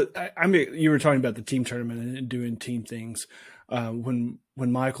you were talking about the team tournament and doing team things. When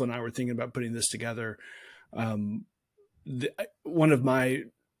Michael and I were thinking about putting this together, one of my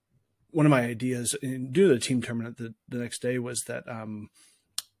ideas in doing the team tournament the next day was that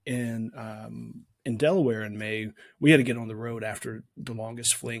in Delaware in May, we had to get on the road after the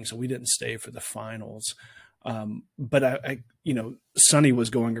longest fling, so we didn't stay for the finals. But I Sonny was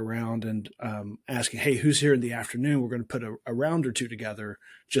going around and asking, "Hey, who's here in the afternoon? We're going to put a round or two together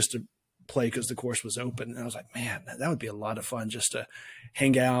just to play because the course was open." And I was like, "Man, that would be a lot of fun just to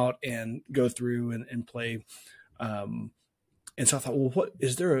hang out and go through and play." And so I thought, well, what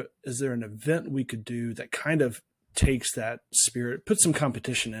is there an event we could do that kind of takes that spirit, puts some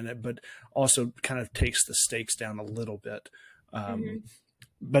competition in it, but also kind of takes the stakes down a little bit.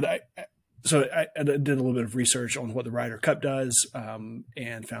 But I did a little bit of research on what the Ryder Cup does,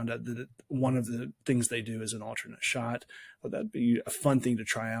 and found out that one of the things they do is an alternate shot. Well, that'd be a fun thing to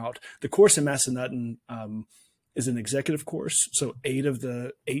try out. The course in Massanutten is an executive course, so 8 of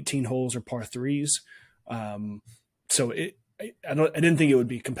the 18 holes are par 3s. So I didn't think it would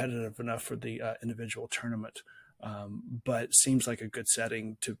be competitive enough for the individual tournament, but seems like a good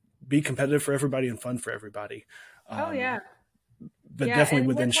setting to be competitive for everybody and fun for everybody. Oh yeah. But definitely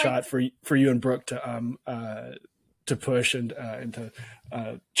within shot for you and Brooke to push and to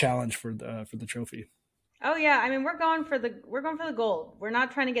challenge for the trophy. Oh yeah, I mean we're going for the gold. We're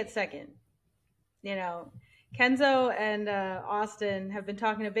not trying to get second. Kenzo and Austin have been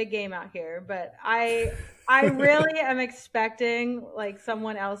talking a big game out here, but I really am expecting like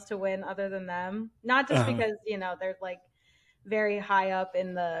someone else to win other than them. Not just because they're like very high up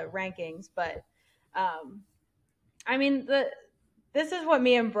in the rankings, but I mean this is what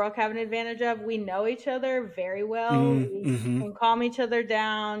me and Brooke have an advantage of. We know each other very well. Mm-hmm. We can calm each other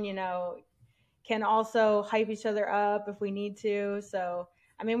down, can also hype each other up if we need to. So,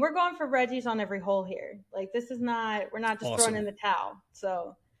 I mean, we're going for Reggie's on every hole here. Like, we're not just throwing in the towel.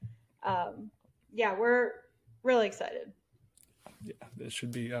 So, yeah, we're really excited. Yeah, it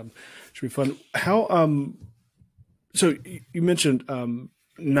should be fun. How, so you mentioned,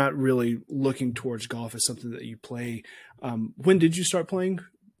 not really looking towards golf as something that you play. When did you start playing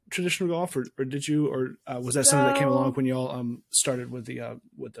traditional golf, or did you, or was that something that came along when y'all started with the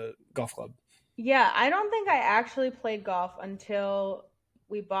golf club? Yeah, I don't think I actually played golf until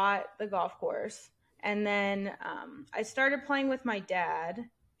we bought the golf course, and then I started playing with my dad.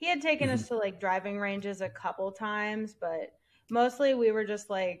 He had taken us to like driving ranges a couple times, but mostly we were just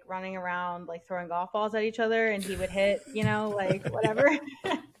like running around, like throwing golf balls at each other, and he would hit, like whatever.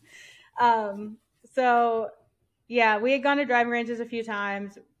 So yeah, we had gone to driving ranges a few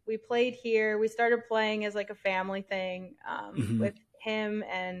times. We played here. We started playing as like a family thing with him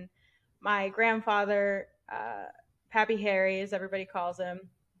and my grandfather, Pappy Harry, as everybody calls him.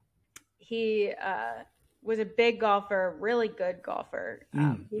 He was a big golfer, really good golfer.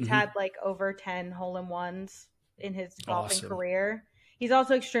 He's had like over 10 hole-in-ones in his golfing career. He's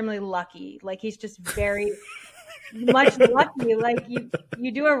also extremely lucky. Like, he's just very much lucky. Like,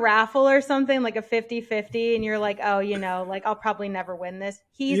 you do a raffle or something, like a 50-50, and you're like, oh, like, I'll probably never win this.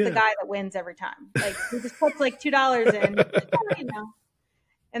 He's the guy that wins every time. Like, he just puts like $2 in,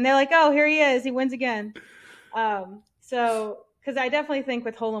 and they're like, oh, here he is. He wins again. So, because I definitely think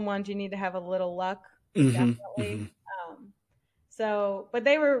with hole-in-ones, you need to have a little luck. Definitely. So, but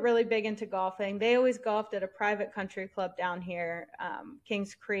they were really big into golfing. They always golfed at a private country club down here,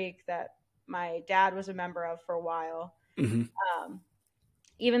 Kings Creek, that my dad was a member of for a while.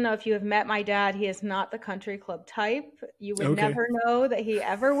 Even though if you have met my dad, he is not the country club type. You would never know that he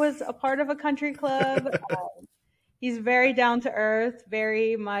ever was a part of a country club. He's very down to earth,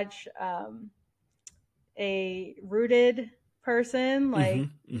 very much a rooted person. Like,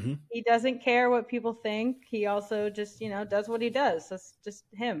 he doesn't care what people think. He also just, does what he does. That's just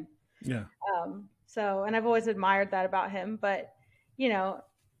him. Yeah. So, and I've always admired that about him. But,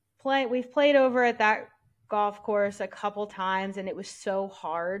 we've played over at that golf course a couple times, and it was so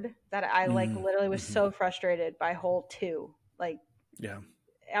hard that I literally was so frustrated by hole 2. Like, yeah,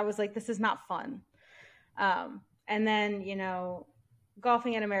 I was like, this is not fun. And then,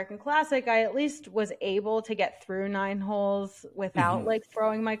 golfing at American Classic, I at least was able to get through 9 holes without like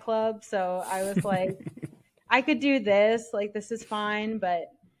throwing my club. So I was like, I could do this, like, this is fine.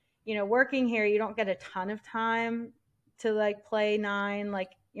 But, working here, you don't get a ton of time to like play 9.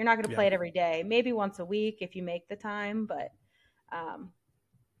 Like, you're not going to play it every day, maybe once a week if you make the time. But,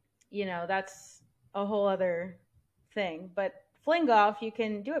 that's a whole other thing. But fling golf, you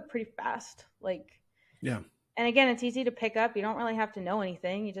can do it pretty fast. Like, yeah. And again, it's easy to pick up. You don't really have to know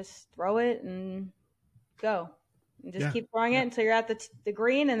anything. You just throw it and go. And just keep throwing it until you're at the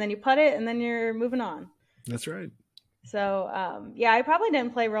green, and then you putt it, and then you're moving on. That's right. So, I probably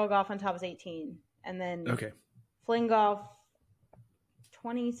didn't play real golf until I was 18. And then fling golf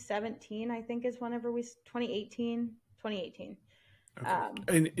 2017, I think, is whenever 2018. Okay.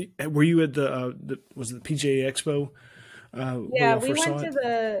 And were you at was it the PGA Expo? Yeah, we went to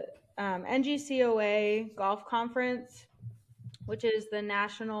the NGCOA golf conference, which is the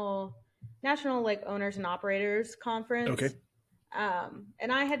national like owners and operators conference. Okay.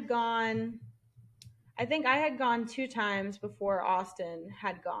 And I had gone 2 times before Austin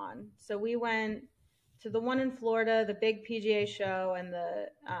had gone. So we went to the one in Florida, the big PGA show, and the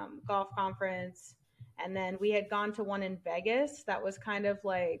golf conference. And then we had gone to one in Vegas that was kind of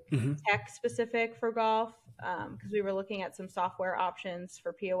like tech specific for golf, because we were looking at some software options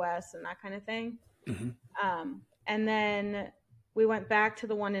for POS and that kind of thing. And then we went back to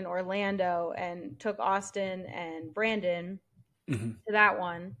the one in Orlando and took Austin and Brandon to that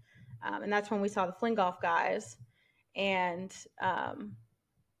one. And that's when we saw the fling golf guys. And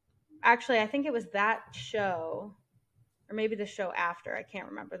actually, I think it was that show, or maybe the show after. I can't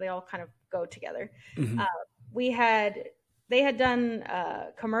remember. They all kind of go together. They had done a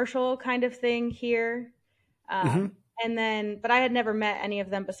commercial kind of thing here. And then, but I had never met any of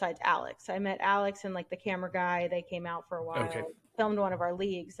them besides Alex. I met Alex and like the camera guy. They came out for a while, filmed one of our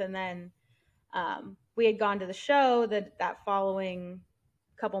leagues. And then we had gone to the show that following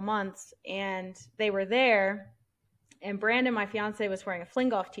couple months, and they were there. And Brandon, my fiance, was wearing a fling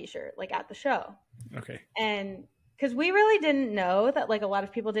golf t-shirt like at the show. Okay. And because we really didn't know that, like, a lot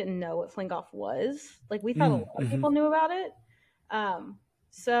of people didn't know what fling golf was. Like, we thought a lot of people knew about it.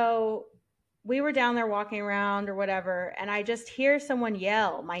 So we were down there walking around or whatever, and I just hear someone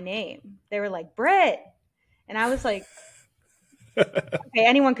yell my name. They were like, Britt. And I was like, okay,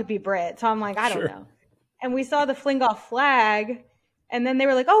 anyone could be Britt. So I'm like, I don't know. And we saw the fling golf flag, and then they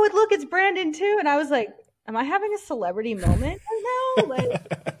were like, oh, look, it's Brandon too. And I was like, am I having a celebrity moment right now? Like,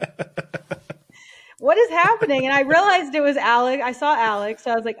 what is happening? And I realized it was Alex. I saw Alex,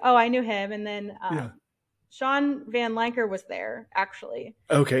 so I was like, oh, I knew him. And then Sean Van Lanker was there, actually.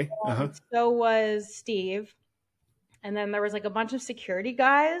 Okay. So was Steve. And then there was like a bunch of security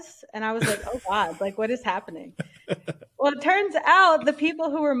guys. And I was like, oh, God, like, what is happening? Well, it turns out the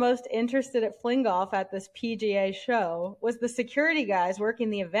people who were most interested at fling golf at this PGA show was the security guys working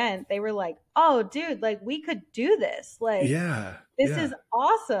the event. They were like, oh, dude, like, we could do this. Like, this is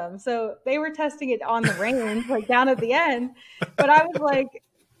awesome. So they were testing it on the range, like down at the end. But I was like,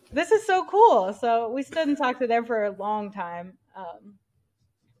 this is so cool. So we stood and talked to them for a long time.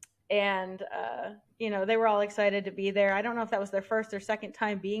 You know, they were all excited to be there. I don't know if that was their first or second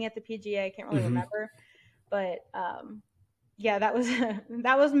time being at the PGA. I can't really remember. But yeah, that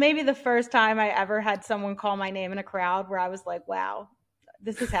was maybe the first time I ever had someone call my name in a crowd where I was like, wow,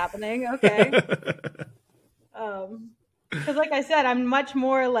 this is happening. Okay. Because like I said, I'm much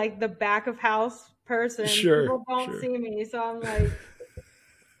more like the back of house person. People don't see me. So I'm like,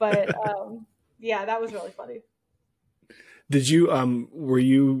 but yeah, that was really funny. Did you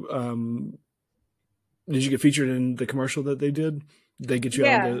did you get featured in the commercial that they did? Did they get you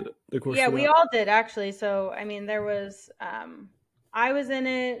on the course? Yeah, we all did actually. So I mean, there was I was in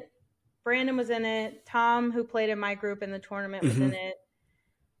it, Brandon was in it, Tom, who played in my group in the tournament, was in it,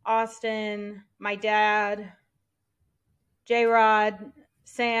 Austin, my dad, J-Rod,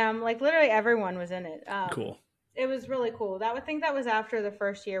 Sam, like literally everyone was in it. Cool. It was really cool. I think that was after the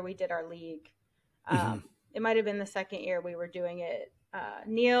first year we did our league. It might have been the second year we were doing it.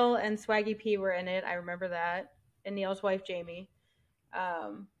 Neil and Swaggy P were in it. I remember that. And Neil's wife, Jamie.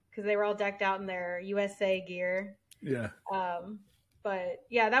 Because they were all decked out in their USA gear. Yeah. But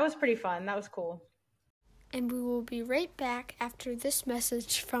yeah, that was pretty fun. That was cool. And we will be right back after this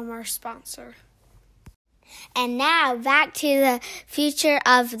message from our sponsor. And now back to the Future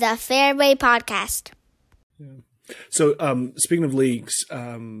of the Fairway podcast. Yeah. So speaking of leagues,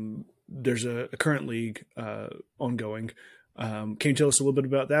 there's a current league ongoing. Can you tell us a little bit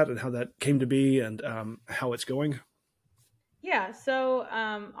about that and how that came to be and how it's going? Yeah, so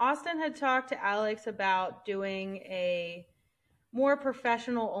Austin had talked to Alex about doing a more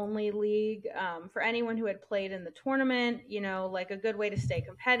professional-only league for anyone who had played in the tournament, you know, like a good way to stay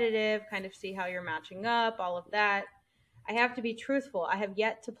competitive, kind of see how you're matching up, all of that. I have to be truthful. I have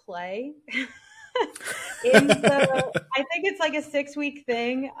yet to play. I think it's like a 6-week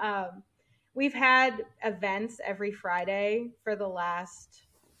thing. We've had events every Friday for the last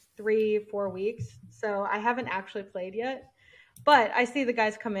 3-4 weeks, so I haven't actually played yet. But I see the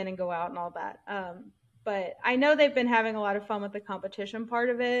guys come in and go out and all that. But I know they've been having a lot of fun with the competition part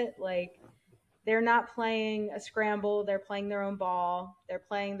of it. Like, they're not playing a scramble. They're playing their own ball. They're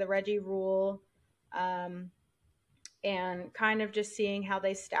playing the Reggie rule. And kind of just seeing how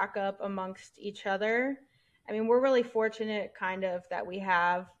they stack up amongst each other. I mean, we're really fortunate kind of that we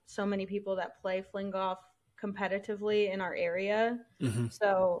have so many people that play fling golf competitively in our area.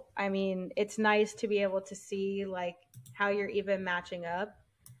 So, I mean, it's nice to be able to see like how you're even matching up.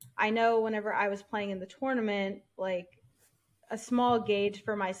 I know whenever I was playing in the tournament, like a small gauge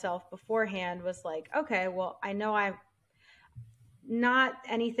for myself beforehand was like, okay, well, I know I'm not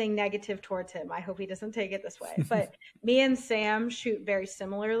anything negative towards him. I hope he doesn't take it this way. But me and Sam shoot very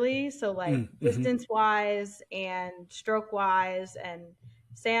similarly. So like distance wise and stroke wise, and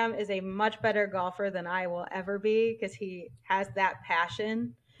Sam is a much better golfer than I will ever be because he has that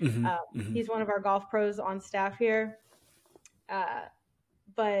passion. He's one of our golf pros on staff here.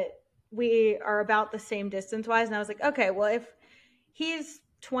 But we are about the same distance wise. And I was like, okay, well, if he's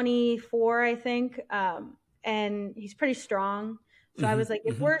 24, I think, and he's pretty strong. So I was like,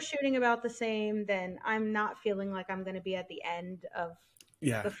 if we're shooting about the same, then I'm not feeling like I'm going to be at the end of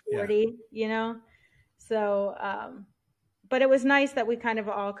the 40, you know? So, but it was nice that we kind of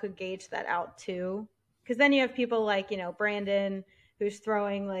all could gauge that out too. Because then you have people like, you know, Brandon, who's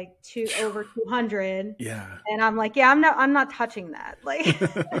throwing like over 200. Yeah. And I'm like, yeah, I'm not touching that. Like,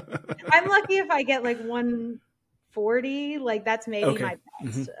 I'm lucky if I get like 140. Like, that's maybe my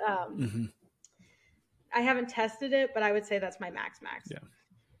best. I haven't tested it, but I would say that's my max. Yeah.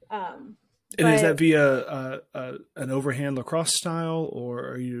 And is that via an overhand lacrosse style, or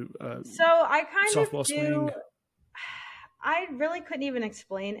are you so I kind softball of do swing? I really couldn't even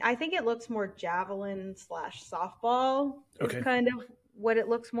explain. I think it looks more javelin / softball is kind of what it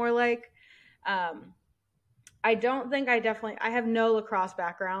looks more like. I don't think I have no lacrosse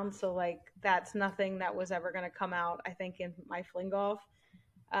background. So like, that's nothing that was ever going to come out, I think, in my fling golf.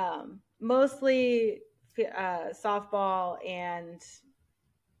 Mostly softball and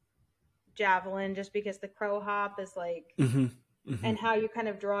javelin, just because the crow hop is like, and how you kind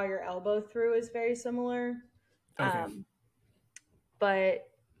of draw your elbow through is very similar. Okay. But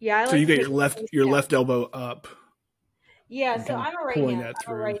yeah, I like so you got your left elbow up. Yeah, so I'm a right pulling hand. that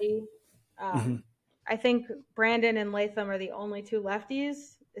I'm a through. righty. I think Brandon and Latham are the only two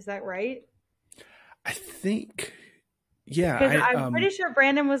lefties. Is that right? I think, yeah. Because I'm pretty sure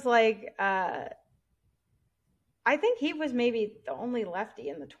Brandon was like, I think he was maybe the only lefty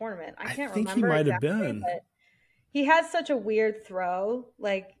in the tournament. I can't think remember. He might exactly, have been. But he has such a weird throw.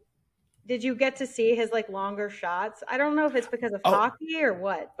 Like, did you get to see his like longer shots? I don't know if it's because of hockey or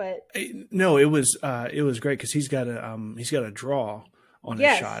what, but no, it was great because he's got a draw on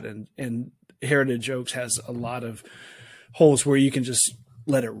his shot, and Heritage Oaks has a lot of holes where you can just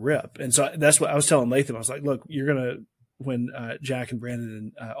let it rip, and so that's what I was telling Latham. I was like, look, you're gonna when Jack and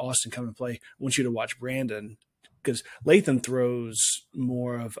Brandon and Austin come and play, I want you to watch Brandon because Latham throws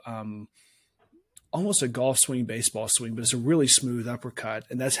more of almost a golf swing, baseball swing, but it's a really smooth uppercut.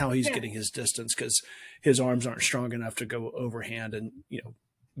 And that's how he's getting his distance because his arms aren't strong enough to go overhand and,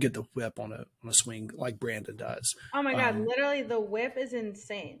 get the whip on a swing like Brandon does. Oh my God. Literally the whip is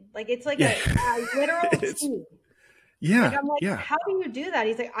insane. Like it's like a literal speed. Yeah. Like, I'm like, how do you do that?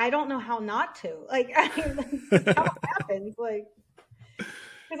 He's like, I don't know how not to. Like, how it happens. Like,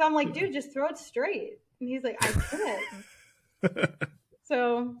 because I'm like, dude, just throw it straight. And he's like, I can't.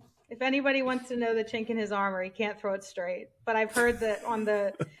 So if anybody wants to know the chink in his armor, he can't throw it straight. But I've heard that on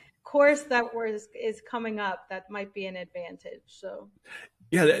the course that is coming up, that might be an advantage. So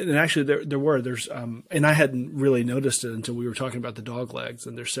yeah, and actually there's and I hadn't really noticed it until we were talking about the dog legs,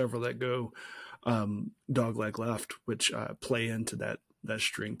 and there's several that go dog leg left, which play into that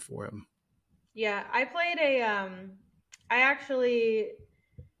strength for him. Yeah, I played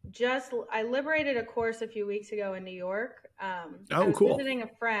I liberated a course a few weeks ago in New York. I was cool. visiting a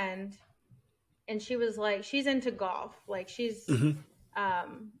friend, and she was like, she's into golf. Like she's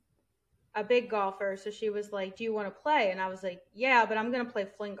a big golfer. So she was like, do you want to play? And I was like, yeah, but I'm going to play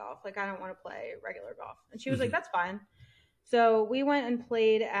fling golf. Like, I don't want to play regular golf. And she was like, that's fine. So we went and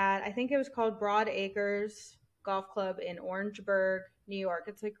played at, I think it was called Broad Acres Golf Club in Orangeburg, New York.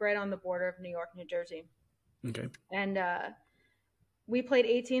 It's like right on the border of New York, New Jersey. Okay. And we played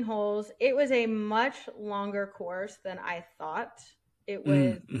 18 holes. It was a much longer course than I thought. It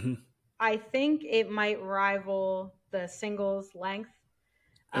was, I think it might rival the singles length.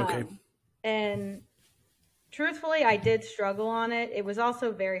 Okay. And truthfully, I did struggle on it. It was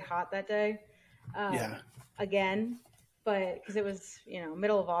also very hot that day. Again, but because it was,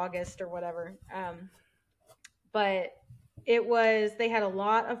 middle of August or whatever. But they had a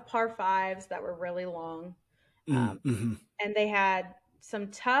lot of par fives that were really long. And they had some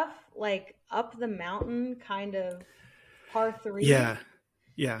tough, like up the mountain kind of par three. Yeah.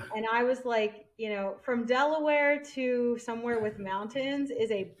 And I was like, from Delaware to somewhere with mountains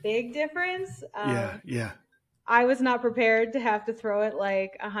is a big difference. Yeah. I was not prepared to have to throw it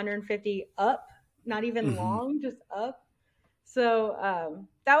like 150 up, not even long, just up. So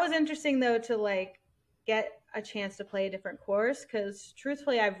that was interesting though, to like get a chance to play a different course. Cause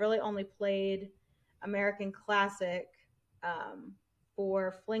truthfully, I've really only played American Classic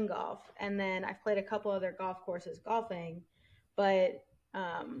for fling golf. And then I've played a couple other golf courses golfing, but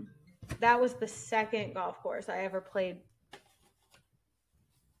that was the second golf course I ever played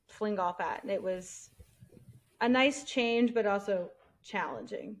fling golf at. And it was a nice change, but also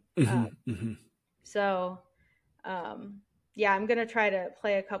challenging. So, I'm going to try to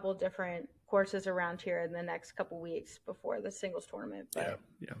play a couple different courses around here in the next couple weeks before the singles tournament. But,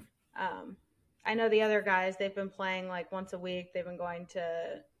 I know the other guys, they've been playing like once a week. They've been going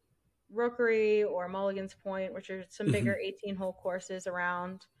to Rookery or Mulligan's Point, which are some bigger 18-hole courses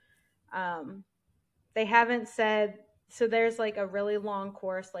around. They haven't said, so there's like a really long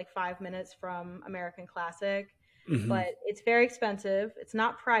course, like 5 minutes from American Classic, but it's very expensive. It's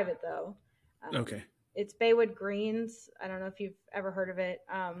not private though. Okay. It's Baywood Greens. I don't know if you've ever heard of it.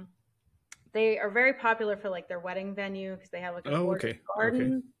 They are very popular for like their wedding venue because they have like a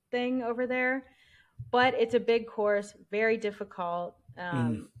garden thing over there. But it's a big course, very difficult,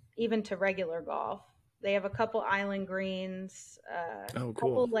 even to regular golf. They have a couple island greens,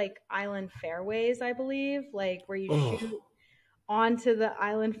 couple like island fairways, I believe, like where you shoot onto the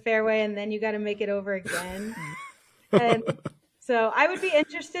island fairway and then you got to make it over again. And so I would be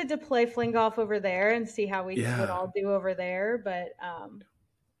interested to play fling golf over there and see how we would all do over there. But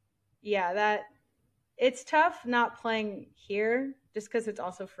that it's tough not playing here just because it's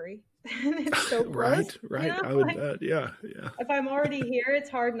also free. And it's so close. Right. You know? I would Like, bet. Yeah. if I'm already here, it's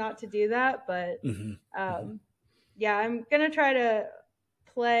hard not to do that. But yeah, I'm going to try to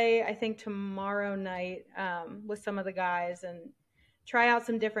play, I think, tomorrow night with some of the guys and try out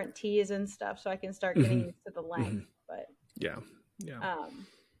some different tees and stuff so I can start getting used to the length. But yeah.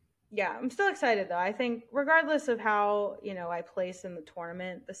 I'm still excited though. I think regardless of how, I place in the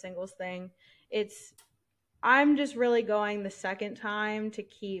tournament, the singles thing, I'm just really going the second time to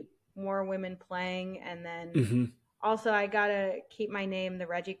keep more women playing. And then also I got to keep my name the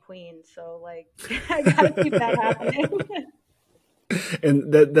Reggie Queen. So like, I got to keep that happening.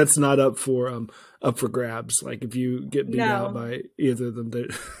 And that's not up for grabs. Like if you get beat out by either of them,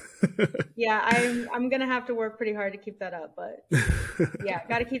 yeah, I'm gonna have to work pretty hard to keep that up, but yeah,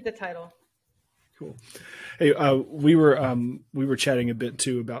 got to keep the title. Cool. Hey, we were chatting a bit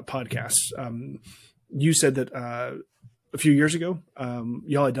too about podcasts. You said that a few years ago,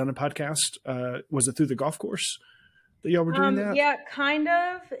 y'all had done a podcast. Was it through the golf course that y'all were doing that? Yeah, kind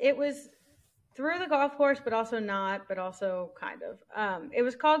of. It was through the golf course, but also not, but also kind of. It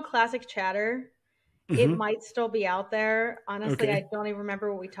was called Classic Chatter. It might still be out there. Honestly, I don't even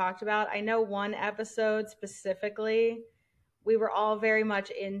remember what we talked about. I know one episode specifically, we were all very much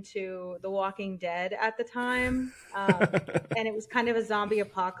into The Walking Dead at the time. And it was kind of a zombie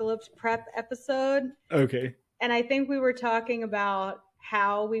apocalypse prep episode. Okay. And I think we were talking about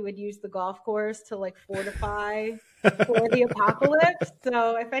how we would use the golf course to like fortify for the apocalypse.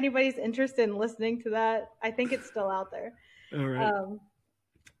 So if anybody's interested in listening to that, I think it's still out there. All right.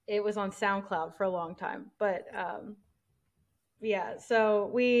 It was on SoundCloud for a long time, but yeah, so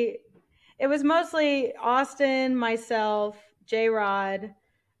it was mostly Austin, myself, J-Rod,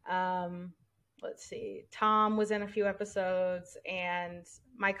 let's see, Tom was in a few episodes, and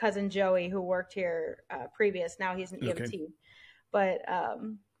my cousin Joey, who worked here previous, now he's an EMT. But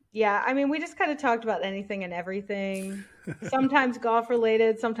yeah, I mean, we just kind of talked about anything and everything, sometimes golf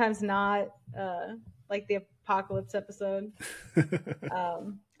related, sometimes not, like the apocalypse episode.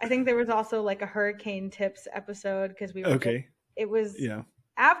 I think there was also like a hurricane tips episode because we were it was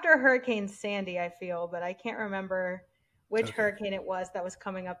after Hurricane Sandy, I feel, but I can't remember which hurricane it was that was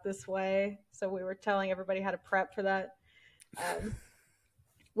coming up this way. So we were telling everybody how to prep for that.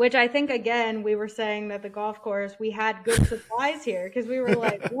 Which I think, again, we were saying that the golf course, we had good supplies here because we were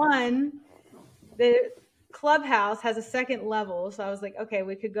like, the clubhouse has a second level. So I was like, okay,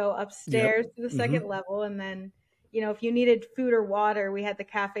 we could go upstairs to the second level. And then, if you needed food or water, we had the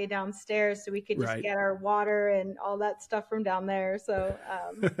cafe downstairs so we could just get our water and all that stuff from down there. So,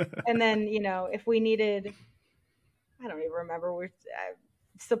 and then, if we needed, I don't even remember,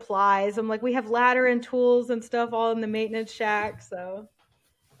 supplies. I'm like, we have ladder and tools and stuff all in the maintenance shack. So,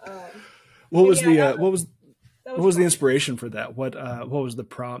 what was the inspiration for that? What was the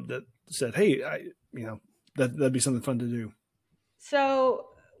prompt that said, hey, that'd be something fun to do? So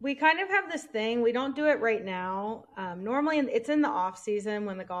we kind of have this thing. We don't do it right now. Normally it's in the off season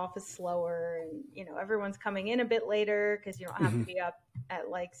when the golf is slower and, everyone's coming in a bit later because you don't have to be up at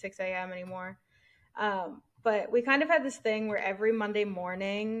like 6 a.m. anymore. But we kind of had this thing where every Monday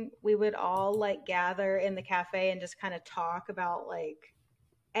morning we would all like gather in the cafe and just kind of talk about like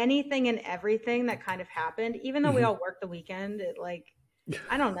anything and everything that kind of happened, even though we all worked the weekend. It like,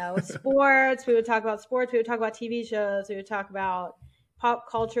 I don't know, sports. We would talk about sports. We would talk about TV shows. We would talk about pop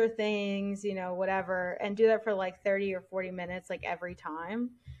culture things, whatever, and do that for like 30 or 40 minutes, like every time.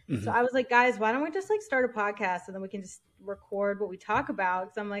 So I was like, guys, why don't we just like start a podcast and then we can just record what we talk about?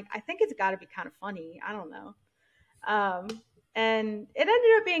 Cause I'm like, I think it's gotta be kind of funny. I don't know. And it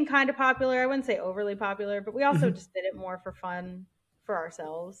ended up being kind of popular. I wouldn't say overly popular, but we also just did it more for fun for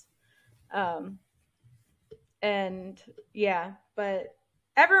ourselves. And yeah, but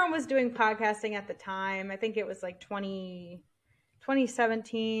everyone was doing podcasting at the time. I think it was like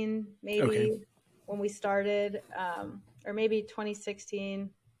 2017, maybe when we started, or maybe 2016,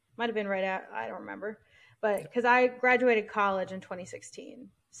 might have been right at, I don't remember, but because I graduated college in 2016.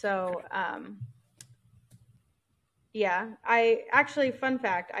 So, yeah, I actually, fun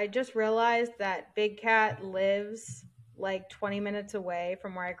fact, I just realized that Big Cat lives like 20 minutes away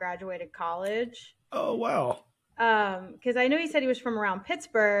from where I graduated college. Oh, wow. Because I knew he said he was from around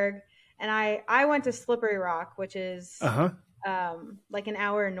Pittsburgh, and I went to Slippery Rock, which is like an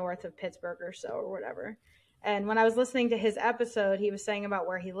hour north of Pittsburgh or so, or whatever. And when I was listening to his episode, he was saying about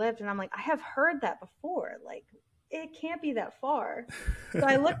where he lived, and I'm like, I have heard that before. Like, it can't be that far. So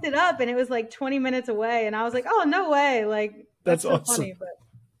I looked it up, and it was like 20 minutes away, and I was like, oh, no way. Like, that's so awesome. funny.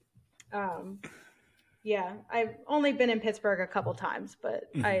 But Yeah, I've only been in Pittsburgh a couple times, but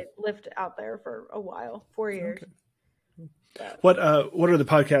I lived out there for a while, 4 years. Okay. But What are the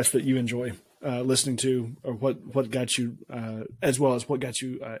podcasts that you enjoy listening to, or what got you, as well as what got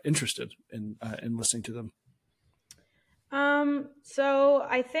you interested in listening to them? So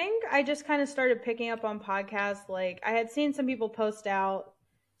I think I just kind of started picking up on podcasts. Like I had seen some people post out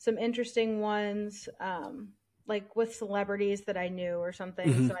some interesting ones, like with celebrities that I knew or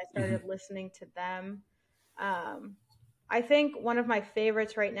something. So I started listening to them. Um, I think one of my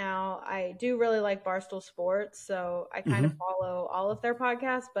favorites right now, I do really like Barstool Sports, so I kind of follow all of their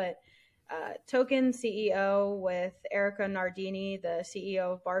podcasts, but Token CEO with Erica Nardini, the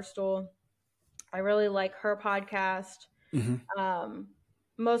CEO of Barstool, I really like her podcast. Um,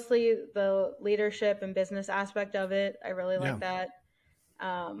 Mostly the leadership and business aspect of it. I really like that.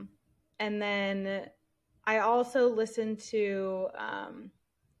 Um, and then I also listen to,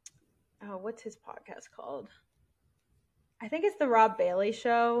 what's his podcast called? I think it's the Rob Bailey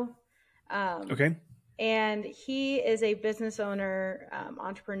Show. Okay. And he is a business owner,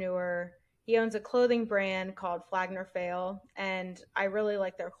 entrepreneur. He owns a clothing brand called Flagner Fail. And I really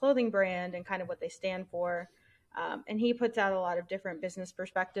like their clothing brand and kind of what they stand for. And he puts out a lot of different business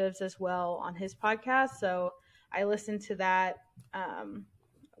perspectives as well on his podcast. So I listen to that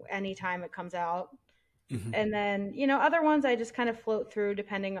anytime it comes out. And then, other ones I just kind of float through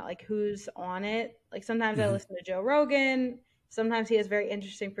depending on like who's on it. Like sometimes I listen to Joe Rogan. Sometimes he has very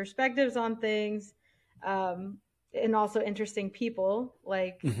interesting perspectives on things, and also interesting people.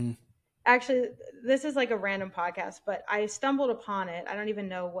 Like actually, this is like a random podcast, but I stumbled upon it. I don't even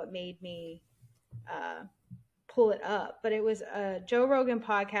know what made me pull it up, but it was a Joe Rogan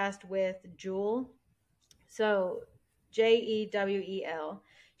podcast with Jewel. So Jewel.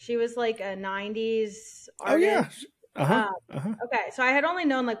 She was like a 90s artist. Oh yeah. Okay, so I had only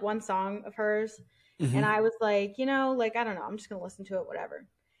known like one song of hers, and I was like, like I don't know, I'm just gonna listen to it, whatever.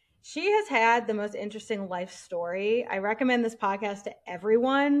 She has had the most interesting life story. I recommend this podcast to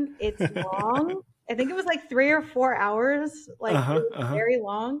everyone. It's long. I think it was like 3 or 4 hours. Like it was very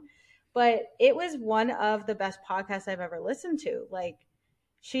long, but it was one of the best podcasts I've ever listened to. Like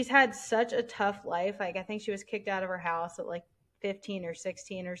she's had such a tough life. Like I think she was kicked out of her house at like 15 or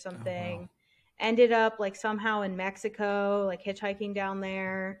 16 or something. Oh, wow. Ended up like somehow in Mexico, like hitchhiking down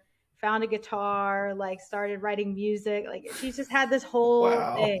there, found a guitar, like started writing music. Like she's just had this whole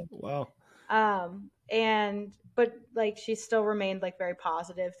thing. Wow. But like she still remained like very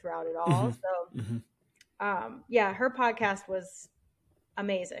positive throughout it all. So yeah, her podcast was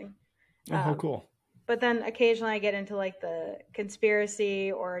amazing. Oh, cool. But then occasionally I get into like the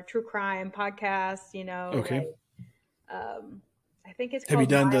conspiracy or true crime podcasts, Okay. Like, I think it's. Have you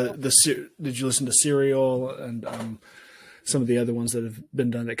done did you listen to Serial and some of the other ones that have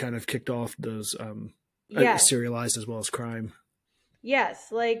been done that kind of kicked off those serialized as well as crime? Yes,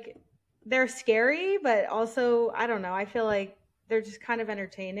 like they're scary, but also I don't know. I feel like they're just kind of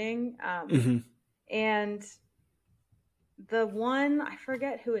entertaining. And the one, I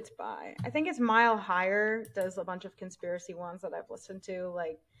forget who it's by. I think it's Mile Higher does a bunch of conspiracy ones that I've listened to,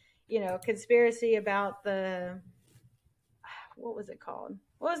 like conspiracy about what was it called?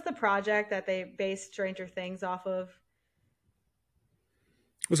 What was the project that they based Stranger Things off of?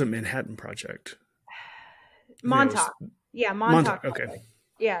 It was a Manhattan Project. Montauk. Yeah, Montauk. Okay. Project.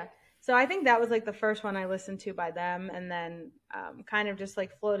 Yeah. So I think that was like the first one I listened to by them, and then kind of just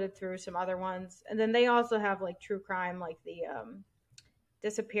like floated through some other ones. And then they also have like true crime, like the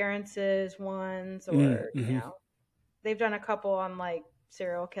disappearances ones, or they've done a couple on like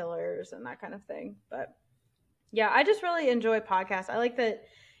serial killers and that kind of thing. But yeah, I just really enjoy podcasts. I like that,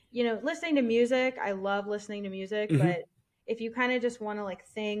 listening to music. I love listening to music, but if you kind of just want to like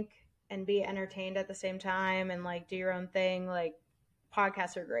think and be entertained at the same time and like do your own thing, like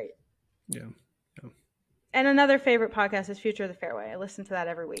podcasts are great. Yeah. And another favorite podcast is Future of the Fairway. I listen to that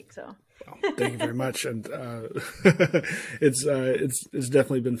every week. So thank you very much. And it's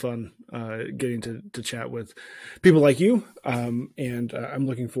definitely been fun getting to chat with people like you. And I'm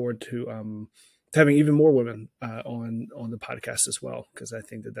looking forward to having even more women on the podcast as well, because I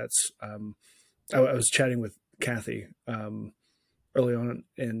think that's I was chatting with Kathy early on,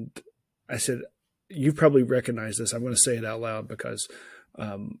 and I said, you probably recognize this. I'm going to say it out loud because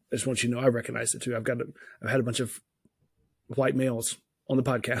I just want you to know I recognize it too. I've had a bunch of white males on the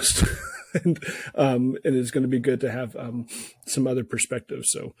podcast, and it's going to be good to have some other perspectives.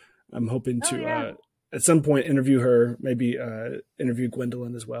 So I'm hoping to at some point interview her, maybe interview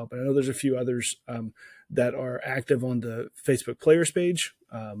Gwendolyn as well. But I know there's a few others that are active on the Facebook Players page.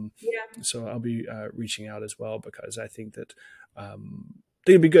 So I'll be reaching out as well, because I think that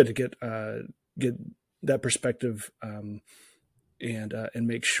it'd be good to get that perspective, and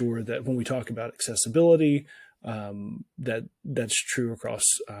make sure that when we talk about accessibility, that's true across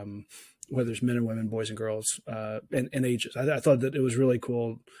whether it's men and women, boys and girls, and ages. I thought that it was really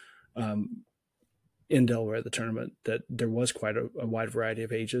cool in Delaware at the tournament that there was quite a wide variety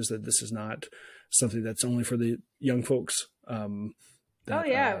of ages, that this is not something that's only for the young folks. Well,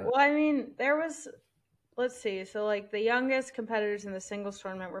 I mean, there was, let's see, so like the youngest competitors in the singles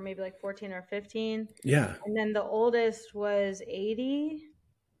tournament were maybe like 14 or 15. Yeah. And then the oldest was 80.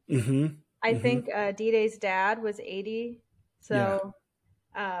 Mm-hmm. I think D-Day's dad was 80. So,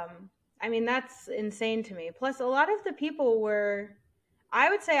 I mean, that's insane to me. Plus, a lot of the people were, I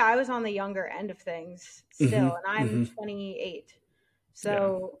would say I was on the younger end of things still, and I'm 28.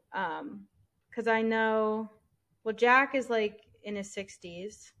 So, because I know, well, Jack is like in his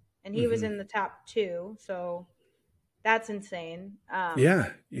 60s, and he was in the top 2. So that's insane. Yeah.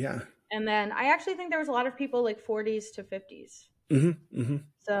 And then I actually think there was a lot of people like 40s to 50s.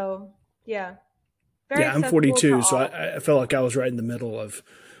 So, yeah. I'm 42, so I felt like I was right in the middle of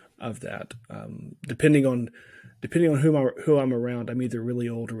that. Depending on who I'm around, I'm either really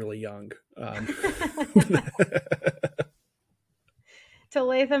old or really young. To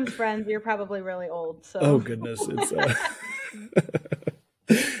Latham's friends, you're probably really old. So. Oh goodness, it's.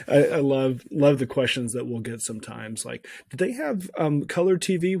 I love the questions that we'll get sometimes. Like, did they have color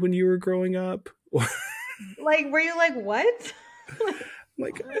TV when you were growing up? Like, were you like what?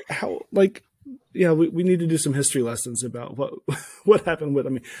 Like how? Like, yeah, we need to do some history lessons about what happened with. I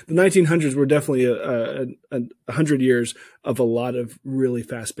mean, the 1900s were definitely a 100 years of a lot of really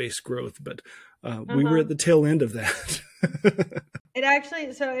fast paced growth, but we were at the tail end of that. It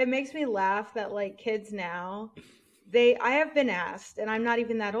actually, so it makes me laugh that like kids now, I have been asked, and I'm not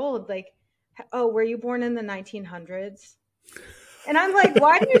even that old, like, oh, were you born in the 1900s? And I'm like,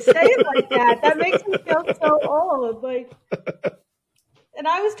 why do you say it like that? That makes me feel so old. Like, and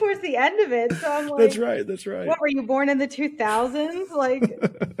I was towards the end of it, so I'm like, that's right. What, were you born in the 2000s? Like,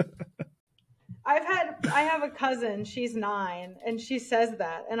 I have a cousin, she's 9, and she says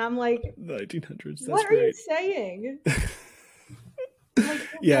that, and I'm like, 1900s. That's what are you saying? Like,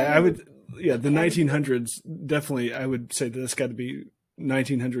 yeah, I would. Yeah, the 1900s definitely. I would say that it's got to be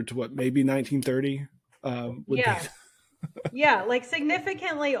 1900 to what, maybe 1930. Yeah, like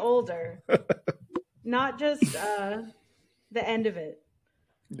significantly older, not just the end of it.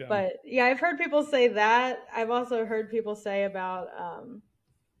 Yeah. But yeah, I've heard people say that. I've also heard people say about,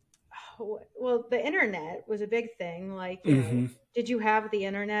 well, the internet was a big thing. Like, you know, did you have the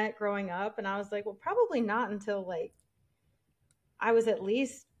internet growing up? And I was like, well, probably not until like I was at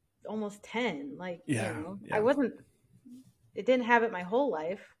least almost 10. Like, you know, it didn't have it my whole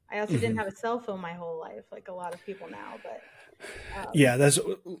life. I also didn't have a cell phone my whole life, like a lot of people now. But yeah, that's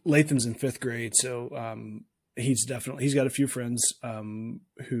Latham's in 5th grade, so he's got a few friends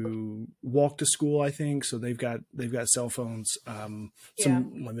who walk to school, I think. So they've got cell phones,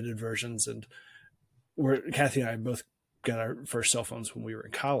 some limited versions, and Kathy and I both got our first cell phones when we were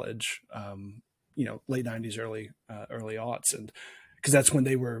in college. You know, late 90s, early aughts, and because that's when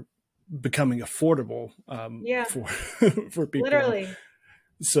they were becoming affordable for people. Literally.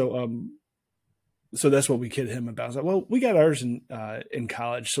 So that's what we kid him about. I was like, well, we got ours in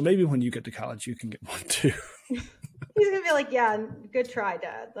college, so maybe when you get to college, you can get one too. He's gonna be like, yeah, good try,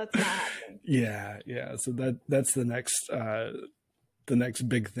 Dad. That's not happening. Yeah. So that's the next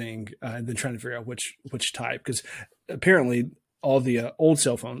big thing, and then trying to figure out which type, because apparently all the old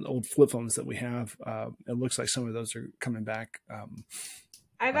flip phones that we have, it looks like some of those are coming back.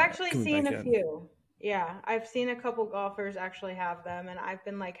 I've actually seen a few. Yeah, I've seen a couple golfers actually have them, and I've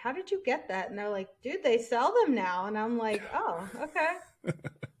been like, how did you get that? And they're like, dude, they sell them now. And I'm like, oh, okay.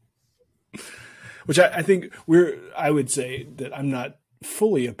 Which I think I would say that I'm not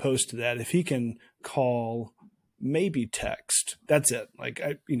fully opposed to that. If he can call, maybe text, that's it. Like,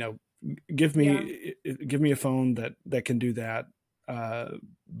 give me a phone that can do that,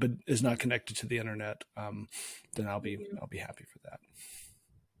 but is not connected to the internet. Then I'll be happy for that.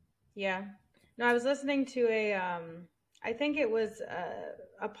 Yeah. No, I was listening to I think it was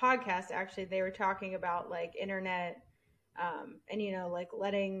a podcast, actually. They were talking about like internet, and, you know, like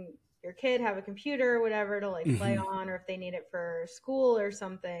letting your kid have a computer or whatever to like play on, or if they need it for school or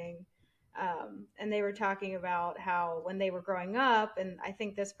something. And they were talking about how when they were growing up, and I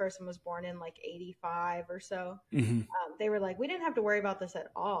think this person was born in like 85 or so, they were like, we didn't have to worry about this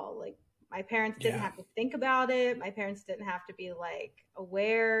at all. Like, my parents didn't have to think about it. My parents didn't have to be like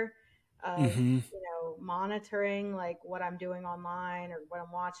aware of, you know, monitoring like what I'm doing online or what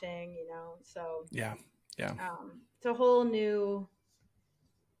I'm watching, you know? So it's a whole new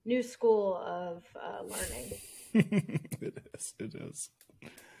new school of learning. It is.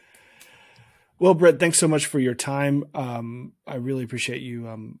 Well, Britt, thanks so much for your time. I really appreciate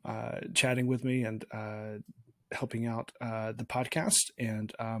you chatting with me and helping out the podcast.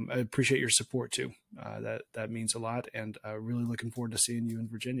 And I appreciate your support too. That means a lot. And really looking forward to seeing you in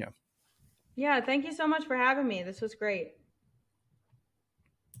Virginia. Yeah, thank you so much for having me. This was great.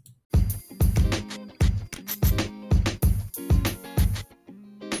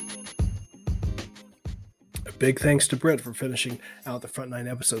 Big thanks to Britt for finishing out the front 9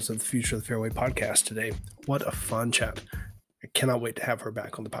 episodes of the Future of the Fairway podcast today. What a fun chat. I cannot wait to have her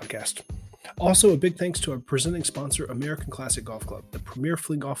back on the podcast. Also, a big thanks to our presenting sponsor, American Classic Golf Club, the premier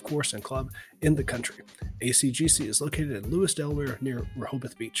fling golf course and club in the country. ACGC is located in Lewis, Delaware, near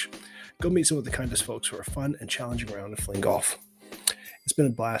Rehoboth Beach. Go meet some of the kindest folks for a fun and challenging round of fling golf. It's been a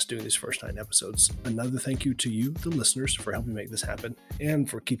blast doing these first 9 episodes. Another thank you to you, the listeners, for helping make this happen and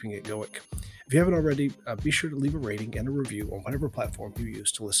for keeping it going. If you haven't already, be sure to leave a rating and a review on whatever platform you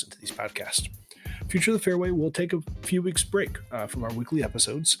use to listen to these podcasts. Future of the Fairway will take a few weeks break from our weekly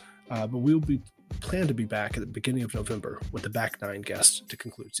episodes, but we will plan to be back at the beginning of November with the back 9 guests to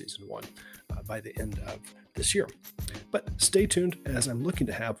conclude season 1 by the end of this year. But stay tuned, as I'm looking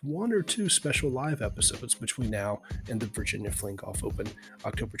to have 1 or 2 special live episodes between now and the Virginia Fling Golf Open,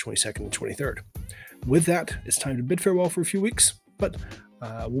 October 22nd and 23rd. With that, it's time to bid farewell for a few weeks, but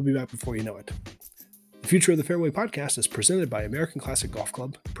we'll be back before you know it. The Future of the Fairway podcast is presented by American Classic Golf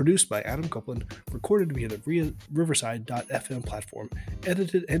Club, produced by Adam Copeland, recorded via the Riverside.fm platform,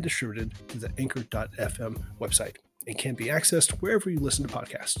 edited and distributed through the Anchor.fm website, and can be accessed wherever you listen to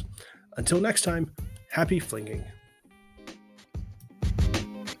podcasts. Until next time, happy flinging.